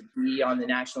 right. and to be on the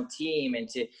national team and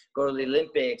to go to the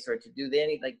Olympics or to do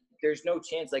like, there's no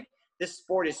chance. Like, this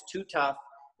sport is too tough.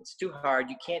 It's too hard.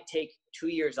 You can't take 2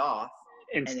 years off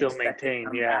And and still expect to maintain.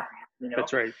 come Yeah, back.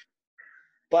 that's right.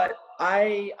 But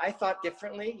I thought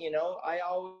differently. I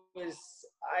always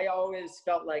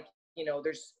felt like,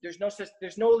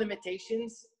 there's no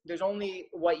limitations. There's only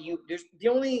there's the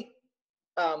only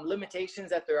limitations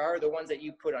that there are the ones that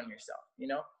you put on yourself.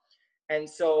 And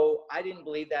so I didn't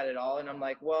believe that at all. And I'm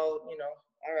like, well,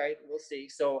 all right, we'll see.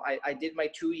 So I did my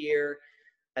 2 year.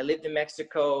 I lived in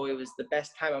Mexico. It was the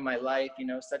best time of my life,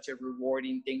 such a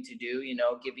rewarding thing to do,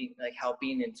 giving, like,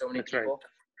 helping and so many That's right. people.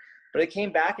 But I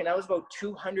came back and I was about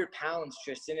 200 pounds,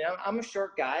 Tristan. And I'm a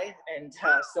short guy. And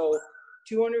so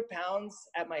 200 pounds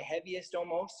at my heaviest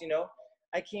almost,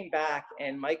 I came back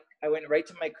and I went right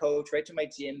to my coach, right to my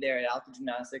gym there at Alpha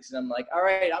Gymnastics. And I'm like, all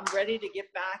right, I'm ready to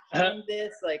get back in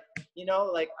this. Like,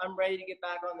 I'm ready to get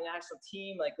back on the national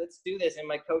team. Like, let's do this. And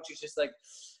my coach is just like,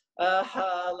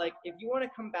 like, if you want to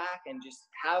come back and just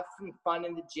have some fun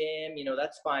in the gym,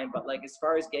 that's fine. But like, as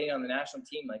far as getting on the national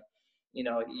team, like,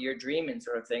 you're dreaming,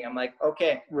 sort of thing. I'm like,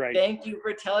 okay, Right. thank you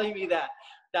for telling me that.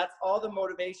 That's all the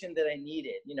motivation that I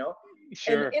needed, And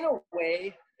Sure. in a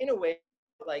way,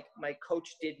 like, my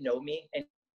coach did know me and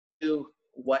knew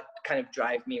what kind of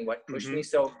drive me and what pushed me. Mm-hmm.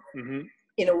 So Mm-hmm.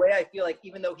 in a way, I feel like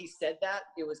even though he said that,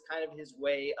 it was kind of his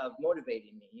way of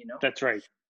motivating me, That's right.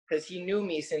 because he knew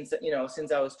me since I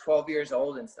was 12 years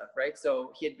old and stuff, right?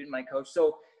 So he had been my coach.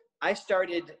 So I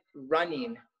started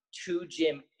running to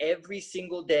gym every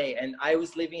single day, and I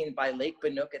was living by Lake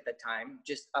Banook at the time,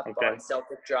 just up Okay. on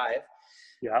Celtic Drive.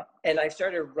 Yeah. And I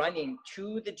started running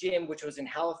to the gym, which was in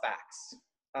Halifax,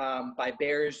 by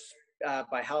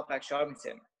Halifax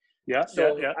Shoppington. Yeah. Yeah.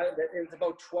 So Yeah. it was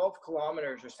about 12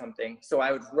 kilometers or something. So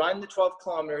I would run the 12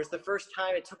 kilometers. The first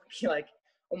time it took me like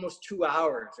almost 2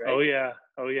 hours, right? Oh yeah.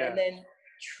 Oh yeah. And then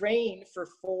train for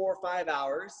 4 or 5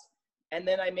 hours. And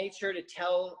then I made sure to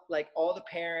tell, like, all the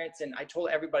parents, and I told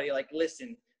everybody, like,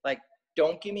 listen, like,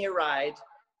 don't give me a ride.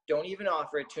 Don't even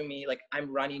offer it to me. Like, I'm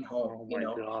running home, Oh my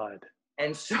God.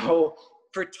 And so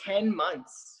for 10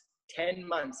 months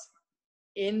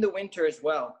in the winter as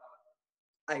well,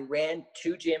 I ran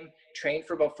to gym, trained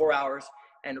for about 4 hours,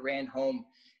 and ran home.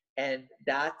 And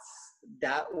that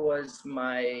was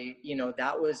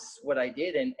that was what I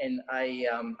did. And I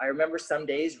remember some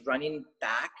days running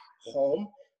back home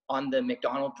on the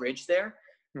McDonald Bridge there.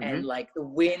 Mm-hmm. And like, the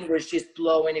wind was just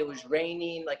blowing. It was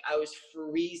raining. Like, I was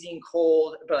freezing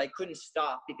cold, but I couldn't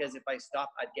stop, because if I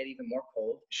stopped, I'd get even more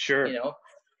cold, Sure.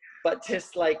 But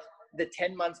just like the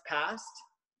 10 months passed,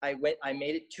 I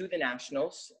made it to the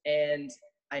nationals, and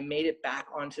I made it back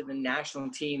onto the national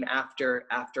team after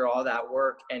all that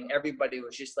work. And everybody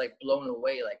was just like blown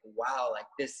away. Like, wow, like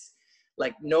this,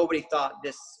 like nobody thought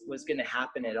this was going to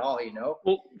happen at all,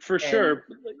 Well, for And sure.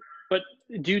 But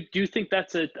do you think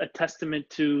that's a testament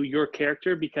to your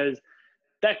character? Because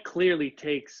that clearly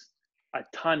takes a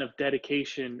ton of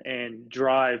dedication and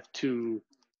drive to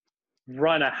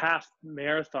run a half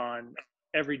marathon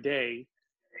every day,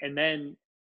 and then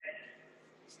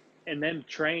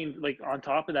train, like, on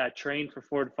top of that, train for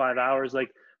 4 to 5 hours.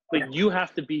 Like you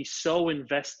have to be so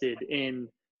invested in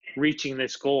reaching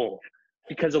this goal,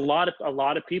 because a lot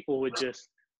of people would just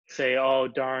say, oh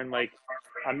darn, like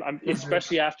I'm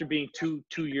especially after being two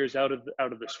years out of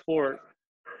the sport.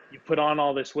 You put on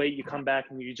all this weight, you come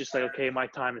back and you just like, okay, my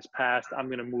time has passed, I'm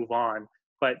going to move on.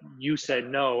 But you said,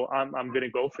 no, I'm going to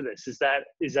go for this. Is that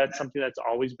something that's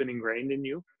always been ingrained in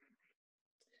you?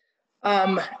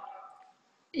 Um,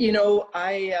 you know,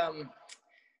 I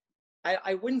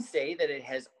wouldn't say that it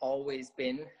has always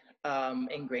been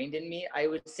ingrained in me. I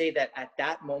would say that at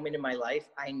that moment in my life,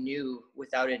 I knew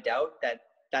without a doubt that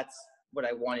that's what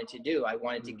I wanted to do. I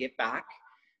wanted to get back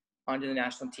onto the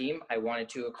national team. I wanted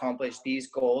to accomplish these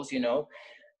goals, you know.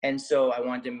 And so I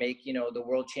wanted to make, you know, the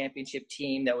world championship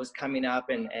team that was coming up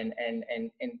and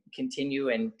continue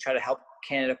and try to help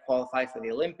Canada qualify for the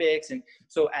Olympics. And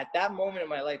so at that moment in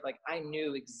my life, like I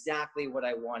knew exactly what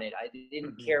I wanted. I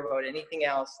didn't care about anything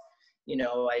else. You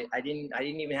know, I didn't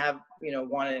even have, you know,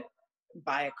 want to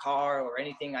buy a car or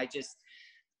anything. I just,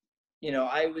 you know,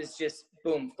 I was just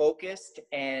boom focused,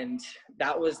 and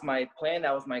that was my plan.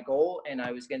 That was my goal, and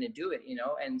I was going to do it, you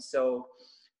know? And so,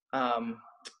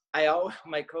 I always,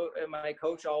 my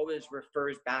coach always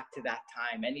refers back to that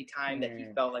time. Anytime that he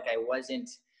felt like I wasn't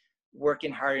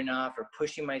working hard enough or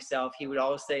pushing myself, he would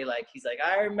always say, like, he's like,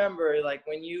 I remember like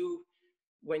when you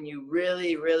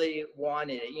really, really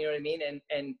wanted it, you know what I mean?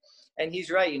 And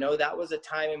he's right. You know, that was a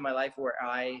time in my life where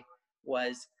I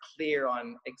was clear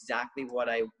on exactly what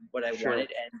I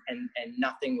wanted, and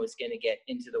nothing was going to get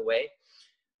into the way.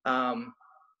 And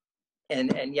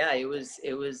yeah, I was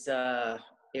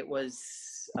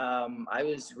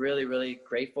really, really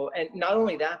grateful. And not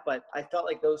only that, but I felt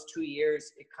like those 2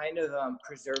 years, it kind of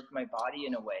preserved my body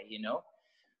in a way, you know,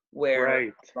 where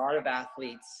a lot of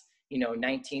athletes, you know,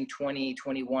 19, 20,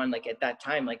 21, like at that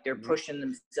time, like they're pushing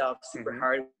themselves super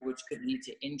hard, which could lead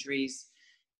to injuries.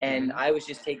 And I was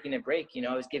just taking a break, you know,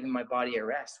 I was giving my body a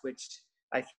rest, which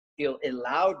I feel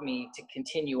allowed me to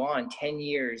continue on 10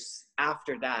 years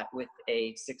after that with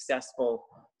a successful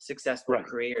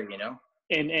career, you know?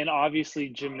 And obviously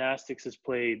gymnastics has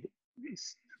played,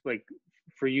 like,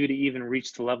 for you to even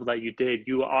reach the level that you did,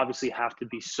 you obviously have to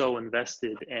be so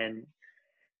invested. And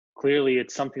clearly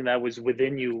it's something that was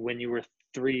within you when you were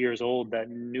 3 years old,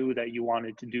 that knew that you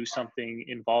wanted to do something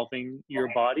involving your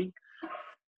body.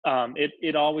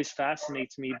 It always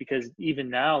fascinates me because even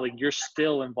now, like, you're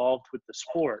still involved with the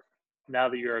sport now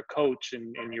that you're a coach,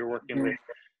 and you're working with,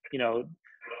 you know,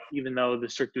 even though the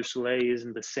Cirque du Soleil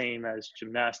isn't the same as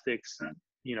gymnastics,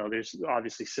 you know, there's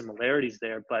obviously similarities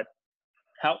there. But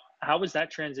how was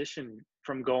that transition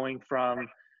from going from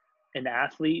an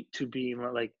athlete to being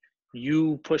like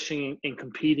you pushing and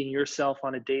competing yourself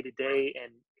on a day-to-day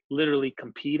and literally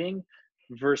competing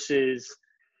versus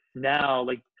now,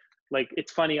 like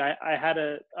it's funny, I had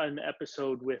an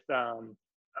episode with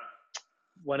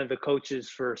one of the coaches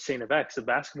for St. FX, a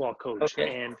basketball coach,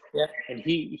 and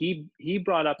he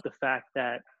brought up the fact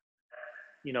that,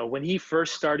 you know, when he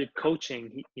first started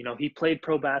coaching, he played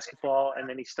pro basketball and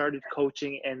then he started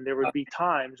coaching, and there would be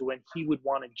times when he would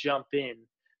want to jump in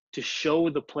to show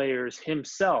the players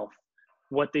himself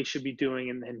what they should be doing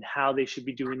and how they should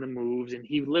be doing the moves, and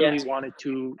he literally wanted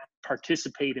to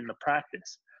participate in the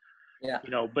practice.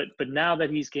 You know, but now that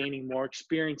he's gaining more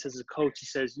experience as a coach, he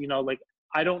says, you know, like,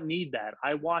 I don't need that.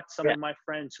 I watch some of my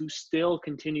friends who still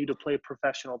continue to play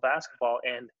professional basketball,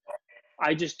 and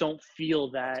I just don't feel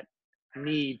that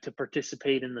need to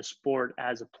participate in the sport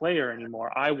as a player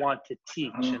anymore. I want to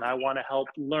teach, and I want to help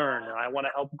learn, and I want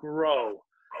to help grow.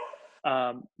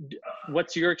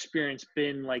 What's your experience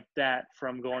been like that,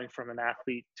 from going from an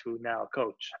athlete to now a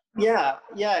coach? Yeah.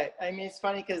 I mean, it's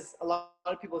funny because a lot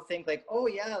of people think like, oh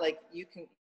yeah, like you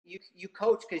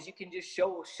coach because you can just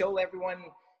show everyone,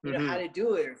 you know, how to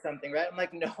do it or something, right? I'm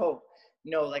like, no,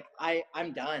 like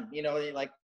I'm done. You know,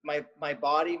 like my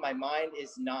body, my mind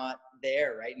is not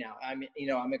there right now.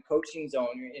 I'm a coaching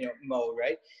zone, you know, mode,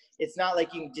 right? It's not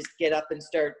like you can just get up and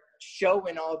start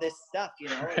showing all this stuff, you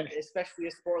know, especially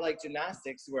a sport like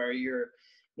gymnastics where you're,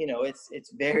 you know, it's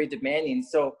very demanding.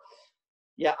 So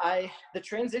yeah, the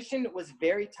transition was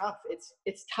very tough.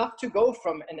 It's tough to go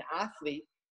from an athlete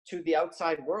to the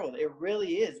outside world. It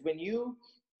really is.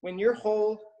 When your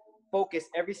whole focus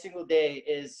every single day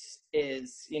is,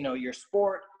 you know, your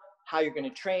sport, how you're going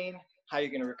to train, how you're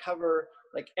going to recover,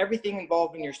 like everything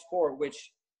involved in your sport,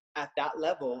 which at that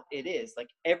level it is like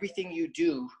everything you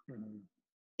do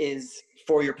is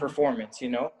for your performance, you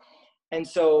know? And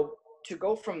so to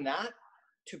go from that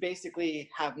to basically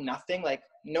have nothing, like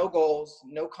no goals,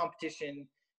 no competition,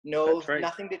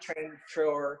 nothing to train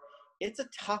for, it's a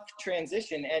tough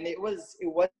transition. And it was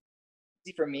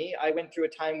easy for me. I went through a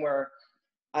time where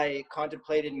I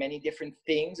contemplated many different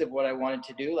things of what I wanted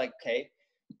to do. Like, okay,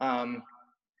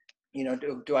 you know,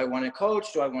 do I want to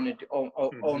coach? Do I want to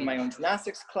own my own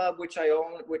gymnastics club, which I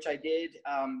did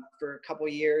for a couple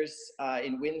of years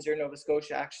in Windsor, Nova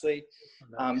Scotia, actually.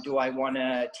 Do I want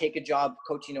to take a job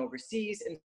coaching overseas?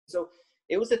 And so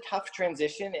it was a tough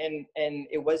transition, and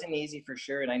it wasn't easy for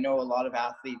sure. And I know a lot of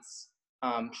athletes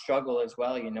struggle as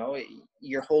well.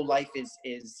 Your whole life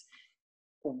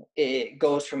it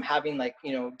goes from having like,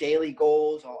 daily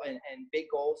goals and big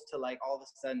goals to like all of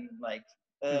a sudden like,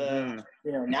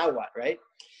 now what, right?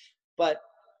 But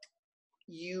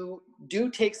you do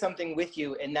take something with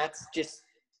you, and that's just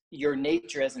your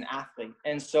nature as an athlete.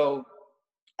 And so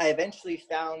I eventually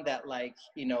found that, like,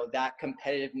 that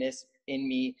competitiveness in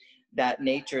me, that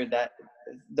nature, that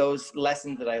those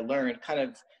lessons that I learned kind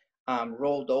of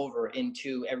rolled over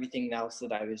into everything else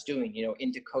that I was doing,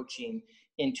 into coaching,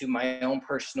 into my own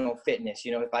personal fitness.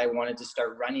 If I wanted to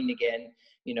start running again,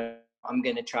 I'm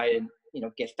going to try to,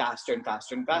 get faster and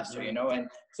faster and faster, and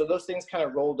so those things kind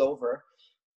of rolled over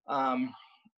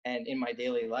and in my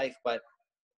daily life. But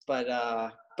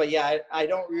yeah, I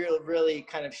don't really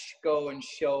kind of go and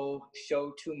show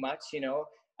too much.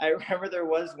 I remember there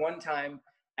was one time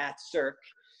at Cirque.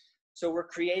 So we're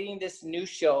creating this new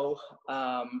show,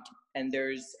 and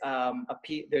there's an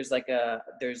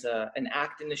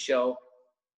act in the show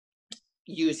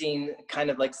using kind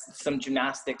of like some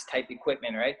gymnastics type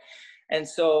equipment, right? And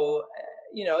so,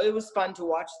 it was fun to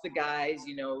watch the guys,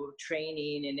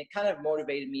 training, and it kind of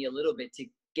motivated me a little bit to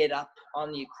get up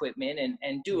on the equipment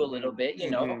and do a little bit,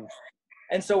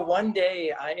 And so one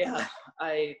day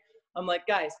I'm like,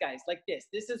 guys, like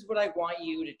this is what I want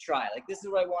you to try. Like, this is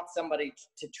what I want somebody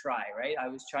to try, right? I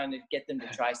was trying to get them to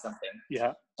try something.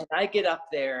 Yeah. And I get up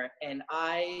there and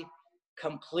I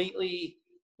completely,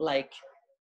 like,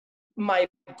 my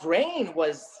brain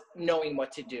was knowing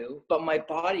what to do, but my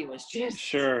body was just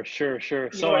sure. You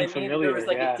know what I mean? There was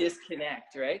like a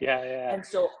disconnect, right? Yeah. And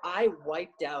so I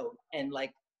wiped out and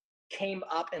like came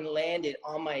up and landed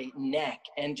on my neck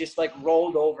and just like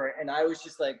rolled over, and I was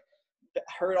just like,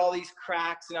 heard all these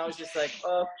cracks, and I was just like,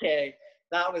 okay,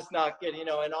 that was not good, and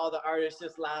all the artists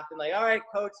just laughing like, all right,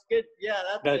 coach, good, yeah,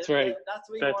 that's it. right, that's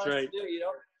what you want us to do,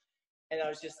 And I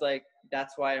was just like,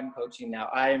 that's why I'm coaching now.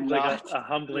 I am like not a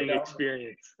humbling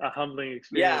experience.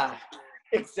 Yeah,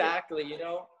 exactly.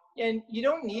 And you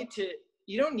don't need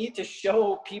to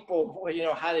show people,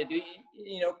 how to do,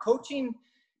 coaching,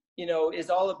 is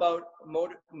all about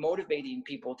motivating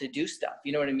people to do stuff.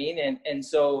 You know what I mean? And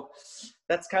so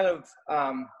that's kind of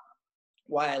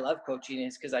why I love coaching,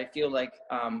 is because I feel like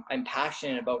I'm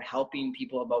passionate about helping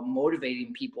people, about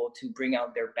motivating people to bring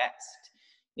out their best,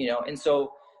 and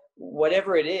so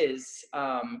whatever it is,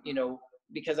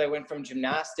 because I went from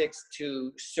gymnastics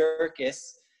to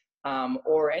circus,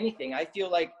 or anything, I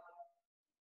feel like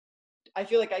I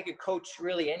could coach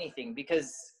really anything,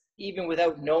 because even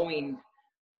without knowing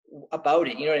about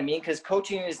it, you know what I mean? Because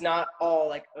coaching is not all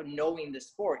like knowing the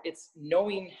sport. It's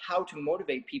knowing how to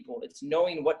motivate people. It's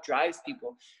knowing what drives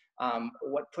people,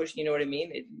 what push, you know what I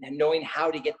mean? And knowing how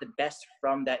to get the best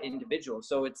from that individual.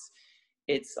 So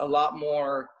it's a lot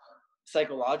more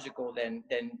psychological than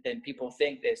people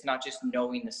think. That it's not just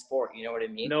knowing the sport, you know what I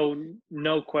mean?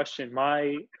 No question.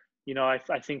 I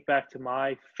think back to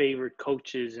my favorite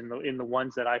coaches and the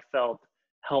ones that I felt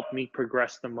helped me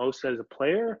progress the most as a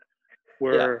player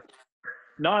were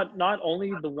not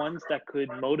only the ones that could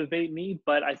motivate me,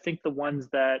 but I think the ones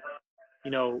that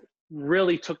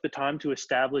really took the time to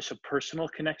establish a personal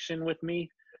connection with me,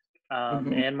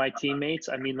 and my teammates.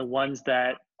 I mean, the ones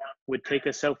that would take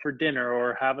us out for dinner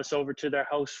or have us over to their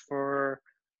house for,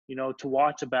 to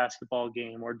watch a basketball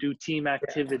game or do team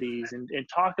activities and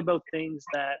talk about things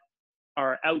that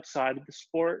are outside of the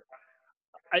sport.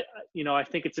 I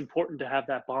think it's important to have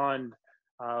that bond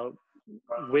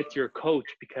with your coach,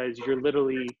 because you're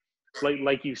literally,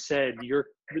 like you said,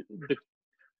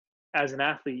 as an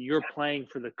athlete, you're playing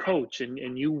for the coach,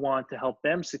 and you want to help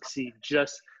them succeed.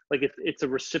 Just like it's a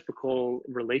reciprocal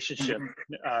relationship,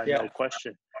 no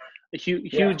question.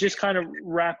 Hugh, just kind of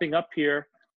wrapping up here,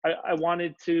 I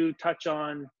wanted to touch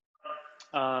on,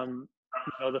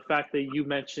 the fact that you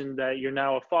mentioned that you're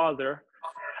now a father.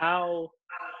 How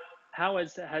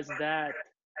has that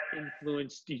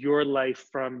influenced your life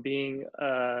from being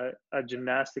a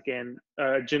gymnast,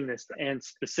 and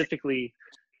specifically,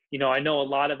 I know a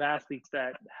lot of athletes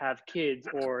that have kids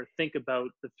or think about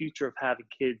the future of having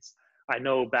kids. I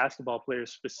know basketball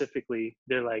players specifically,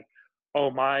 they're like,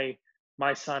 oh, my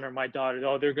son or my daughter,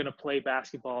 oh, they're going to play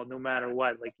basketball no matter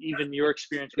what. Like, even your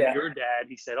experience with your dad,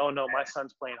 he said, oh no, my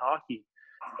son's playing hockey.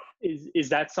 Is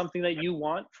that something that you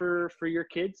want for your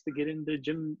kids to get into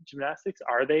gymnastics?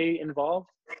 Are they involved?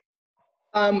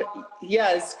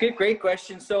 Yeah, it's good. Great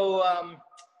question. So,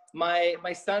 my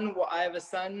son, I have a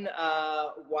son,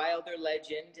 Wilder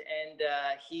legend, and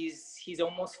he's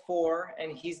almost 4,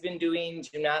 and he's been doing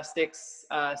gymnastics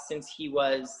since he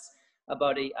was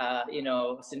about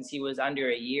since he was under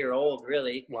a year old,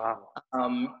 really. Wow.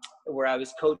 Where I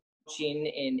was coaching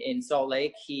in Salt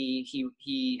Lake,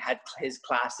 he had his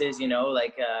classes, you know,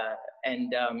 like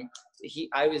and he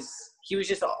was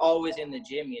just always in the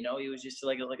gym, you know. He was just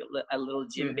like a little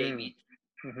gym baby.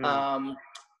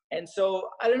 And so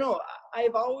I don't know,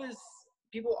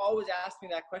 people always ask me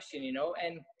that question, you know.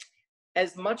 And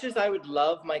as much as I would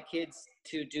love my kids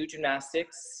to do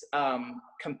gymnastics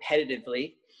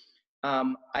competitively,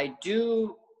 I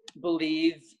do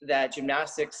believe that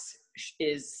gymnastics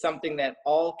is something that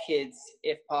all kids,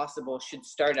 if possible, should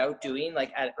start out doing,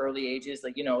 like at early ages,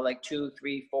 like, you know, like 2,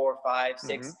 3, 4, 5,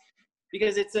 6,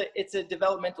 because it's a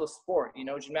developmental sport. You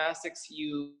know, gymnastics,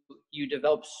 you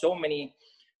develop so many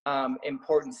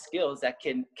important skills that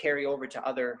can carry over to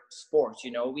other sports.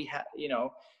 You know, we have, you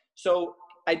know, so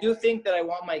I do think that I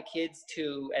want my kids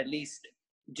to at least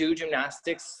do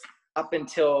gymnastics up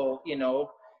until, you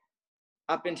know,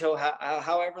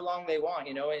 however long they want,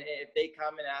 you know. And if they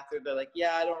come in after, they're like,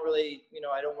 yeah, I don't really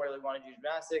want to do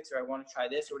gymnastics, or I want to try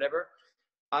this or whatever,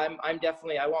 I'm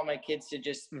definitely, I want my kids to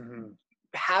just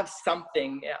have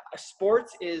something.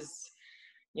 Sports is,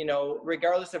 you know,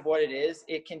 regardless of what it is,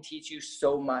 it can teach you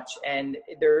so much, and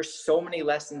there's so many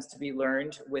lessons to be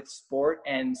learned with sport.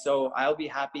 And so I'll be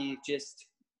happy just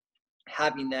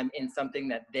having them in something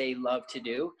that they love to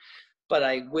do. But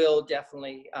I will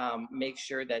definitely make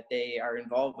sure that they are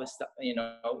involved with, you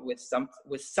know, with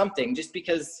something, just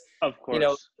because, of course, you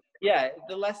know, yeah,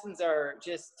 the lessons are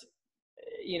just,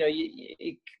 you know,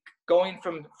 going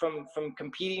from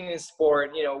competing in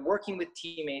sport, you know, working with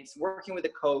teammates, working with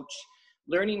a coach,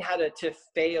 learning how to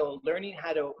fail, learning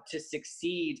how to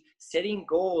succeed, setting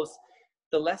goals.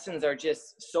 The lessons are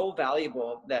just so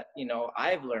valuable that, you know,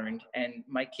 I've learned, and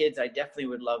my kids, I definitely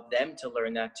would love them to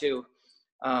learn that too.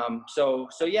 So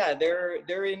yeah,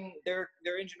 they're in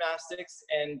gymnastics,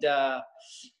 and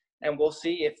we'll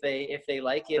see if they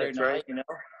like it or not, right. You know,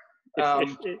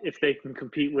 if they can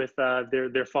compete with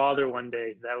their father one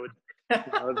day, that would, you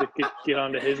know, get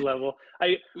onto his level.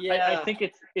 I think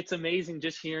it's amazing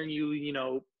just hearing you, you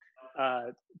know,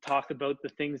 talk about the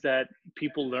things that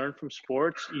people learn from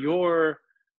sports. You're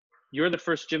the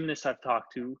first gymnast I've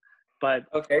talked to, but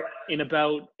in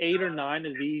about 8 or 9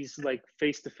 of these, like,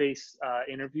 face-to-face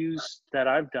interviews that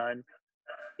I've done,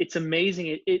 it's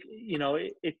amazing. You know,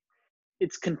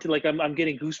 it's like I'm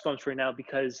getting goosebumps right now,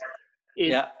 because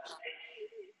it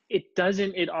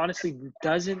honestly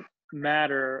doesn't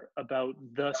matter about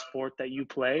the sport that you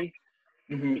play.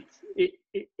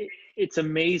 It's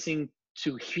amazing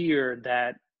to hear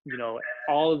that, you know,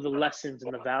 all of the lessons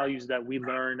and the values that we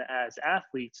learn as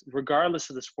athletes, regardless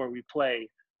of the sport we play,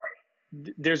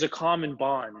 there's a common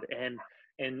bond. And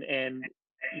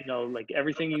you know, like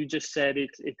everything you just said,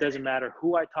 it doesn't matter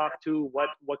who I talk to,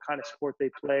 what kind of sport they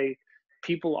play.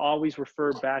 People always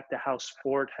refer back to how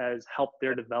sport has helped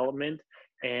their development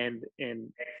and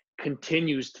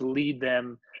continues to lead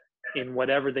them in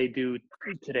whatever they do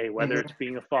today, whether it's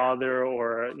being a father,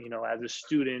 or, you know, as a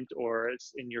student, or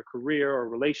it's in your career or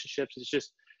relationships. It's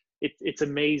just, it's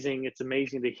amazing. It's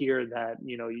amazing to hear that,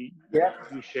 you know, you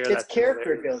share that. It's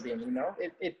character building, you know.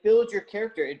 It builds your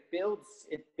character. It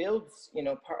builds, you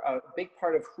know, a big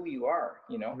part of who you are,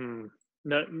 you know.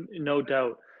 No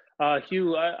doubt.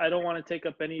 Hugh, I don't want to take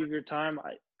up any of your time.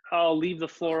 I'll leave the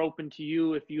floor open to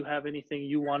you if you have anything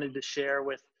you wanted to share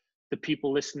with the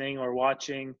people listening or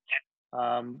watching.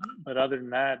 But other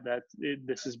than that,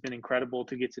 this has been incredible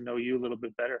to get to know you a little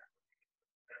bit better.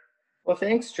 Well,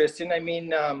 thanks, Tristan. I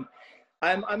mean,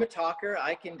 I'm a talker.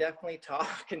 I can definitely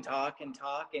talk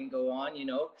and go on, you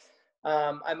know.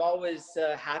 I'm always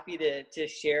happy to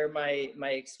share my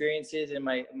experiences and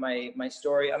my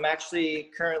story. I'm actually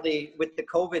currently, with the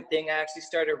COVID thing, I actually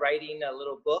started writing a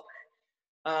little book,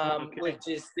 which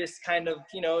is this kind of,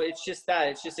 you know, it's just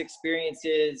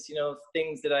experiences, you know,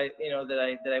 things that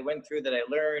I went through, that I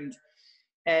learned.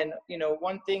 And, you know,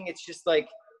 one thing, it's just like,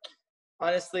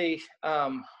 honestly,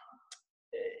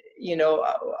 you know,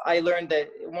 I learned that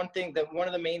one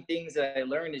of the main things that I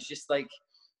learned is just like,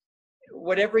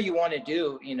 whatever you want to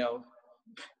do, you know,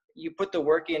 you put the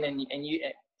work in, and you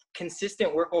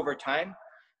consistent work over time,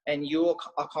 and you will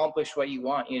accomplish what you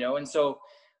want, you know. And so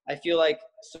I feel like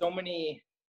so many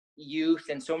youth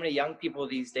and so many young people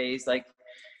these days, like,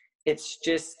 it's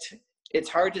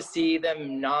hard to see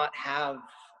them not have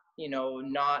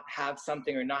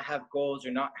something, or not have goals,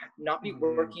 or not be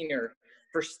working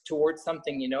towards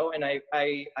something, you know. And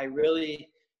I really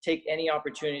take any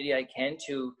opportunity I can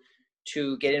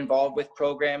to get involved with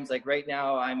programs. Like right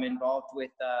now, I'm involved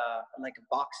with like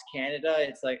Box Canada.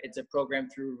 It's a program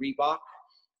through Reebok,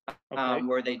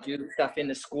 where they do stuff in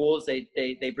the schools.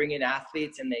 They bring in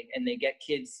athletes, and they get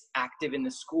kids active in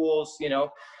the schools, you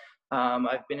know.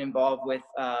 I've been involved with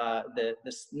the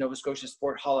Nova Scotia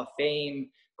Sport Hall of Fame,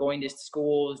 going to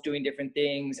schools, doing different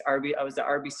things. I was the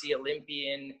RBC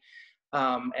Olympian.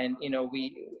 And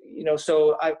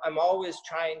so I'm always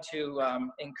trying to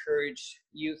encourage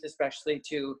youth, especially,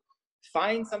 to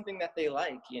find something that they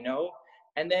like,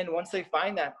 and then once they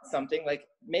find that something, like,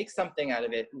 make something out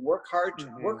of it, work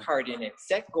hard in it,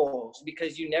 set goals,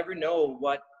 because you never know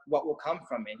what will come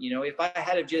from it. If I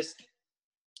had have just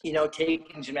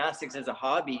taken gymnastics as a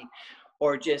hobby,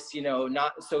 or just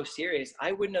not so serious,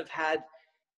 I wouldn't have had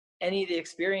any of the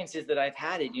experiences that I've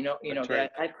had.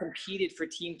 That I've competed for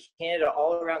Team Canada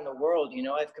all around the world.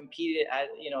 I've competed at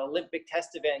Olympic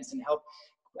test events and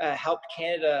helped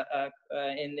Canada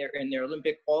in their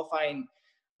Olympic qualifying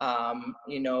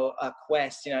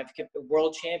quest. I've kept the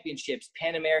World Championships,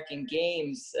 Pan American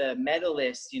Games,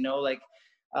 medalists.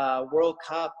 World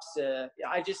Cups.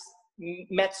 I just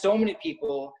met so many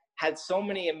people, had so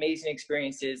many amazing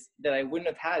experiences that I wouldn't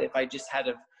have had if I just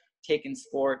had taken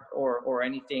sport or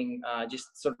anything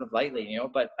just sort of lightly,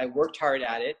 but I worked hard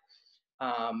at it,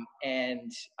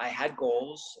 and I had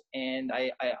goals, and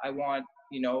I want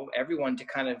everyone to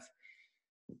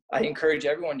I encourage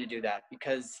everyone to do that,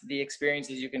 because the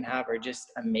experiences you can have are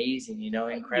just amazing,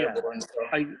 incredible. Yeah. And so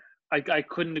I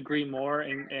couldn't agree more.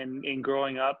 And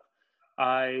growing up,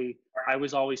 I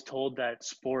was always told that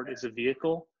sport is a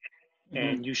vehicle,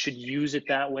 and you should use it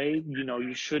that way.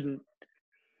 You shouldn't.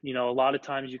 A lot of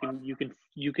times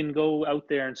you can go out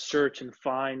there and search and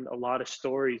find a lot of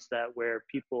stories where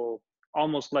people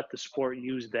almost let the sport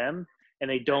use them, and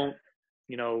they don't,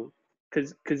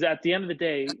 because at the end of the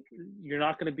day, you're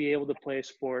not going to be able to play a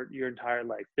sport your entire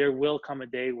life. There will come a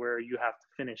day where you have to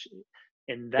finish it,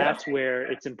 and that's where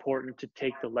it's important to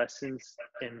take the lessons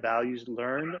and values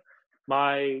learned.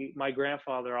 My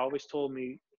grandfather always told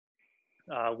me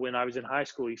when I was in high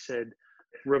school, he said,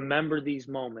 remember these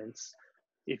moments.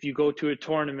 If you go to a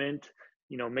tournament,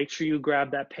 make sure you grab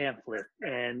that pamphlet,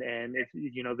 and if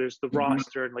there's the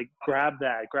roster, and grab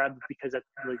it, because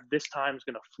this time's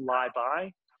going to fly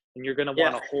by, and you're going to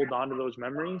want to hold on to those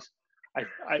memories.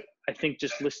 I think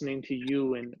just listening to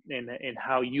you and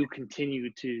how you continue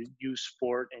to use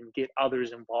sport and get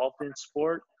others involved in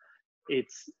sport,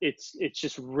 it's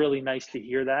just really nice to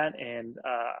hear that. And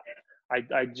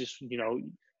I just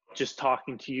just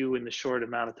talking to you in the short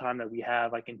amount of time that we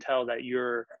have, I can tell that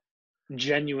you're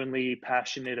genuinely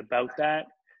passionate about that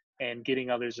and getting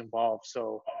others involved.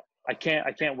 So I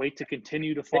can't wait to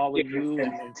continue to follow you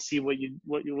and see what you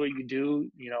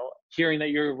do. Hearing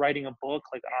that you're writing a book,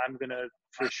 I'm gonna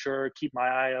for sure keep my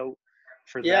eye out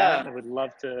for that. I would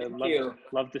love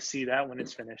to see that when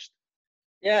it's finished.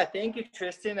 Yeah, thank you,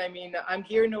 Tristan. I mean, I'm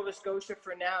here in Nova Scotia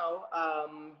for now.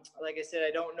 Like I said, I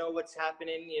don't know what's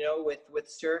happening, with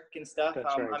Cirque and stuff.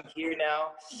 Right. I'm here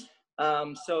now.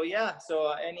 So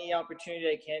any opportunity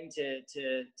I can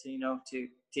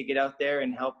to get out there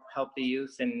and help the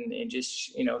youth and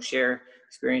just share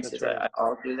experiences, Right.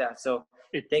 I'll do that. So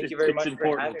thank you very much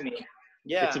for having me.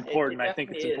 Yeah, it's important. I think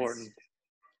it's important.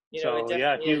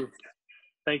 Hugh,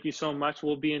 thank you so much.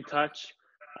 We'll be in touch.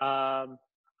 We'll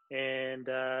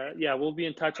be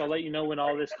in touch. I'll let you know when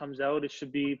all this comes out. It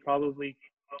should be probably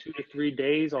 2 to 3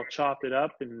 days. I'll chop it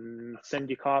up and send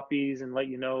you copies and let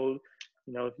you know.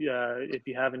 If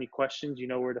you have any questions, you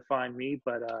know where to find me.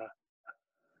 But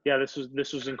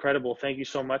this was incredible. Thank you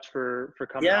so much for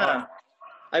coming on.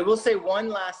 I will say one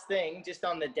last thing, just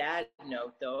on the dad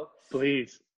note, though.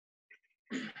 Please.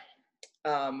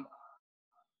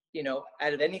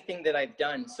 Out of anything that I've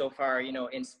done so far,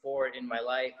 in sport, in my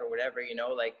life, or whatever,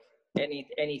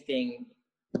 anything,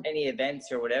 any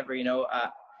events or whatever,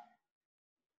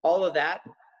 all of that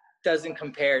doesn't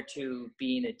compare to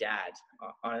being a dad.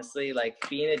 Honestly,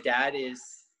 being a dad is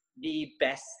the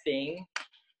best thing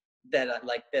that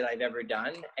I've ever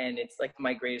done, and it's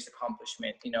my greatest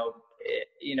accomplishment.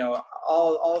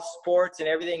 All sports and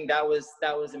everything, that was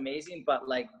amazing, but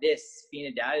this, being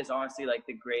a dad, is honestly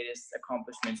the greatest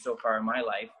accomplishment so far in my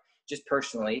life, just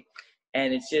personally.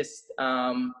 And it's just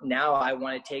now I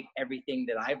want to take everything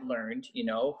that I've learned,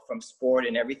 from sport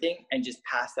and everything, and just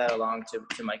pass that along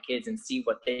to my kids and see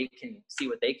what they can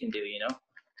do.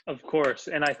 Of course.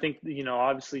 And I think,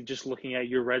 obviously just looking at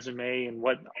your resume and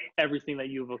everything that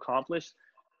you've accomplished,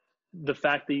 the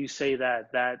fact that you say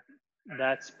that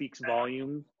speaks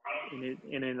volume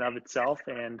in and of itself.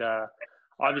 And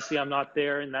obviously I'm not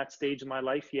there in that stage of my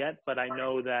life yet, but I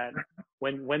know that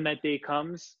when that day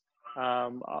comes,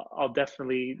 I'll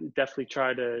definitely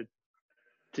try to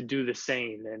do the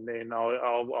same. And then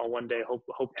I'll one day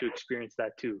hope to experience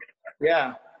that too.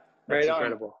 Yeah. That's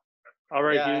incredible. All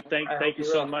right, dude. Thank you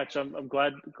so much. I'm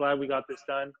glad we got this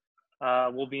done.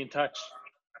 we'll be in touch.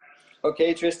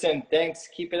 Okay, Tristan, thanks.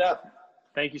 Keep it up.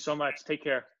 Thank you so much. Take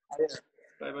care.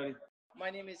 Bye, buddy. My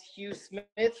name is Hugh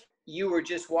Smith. You were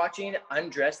just watching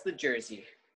Undress the Jersey.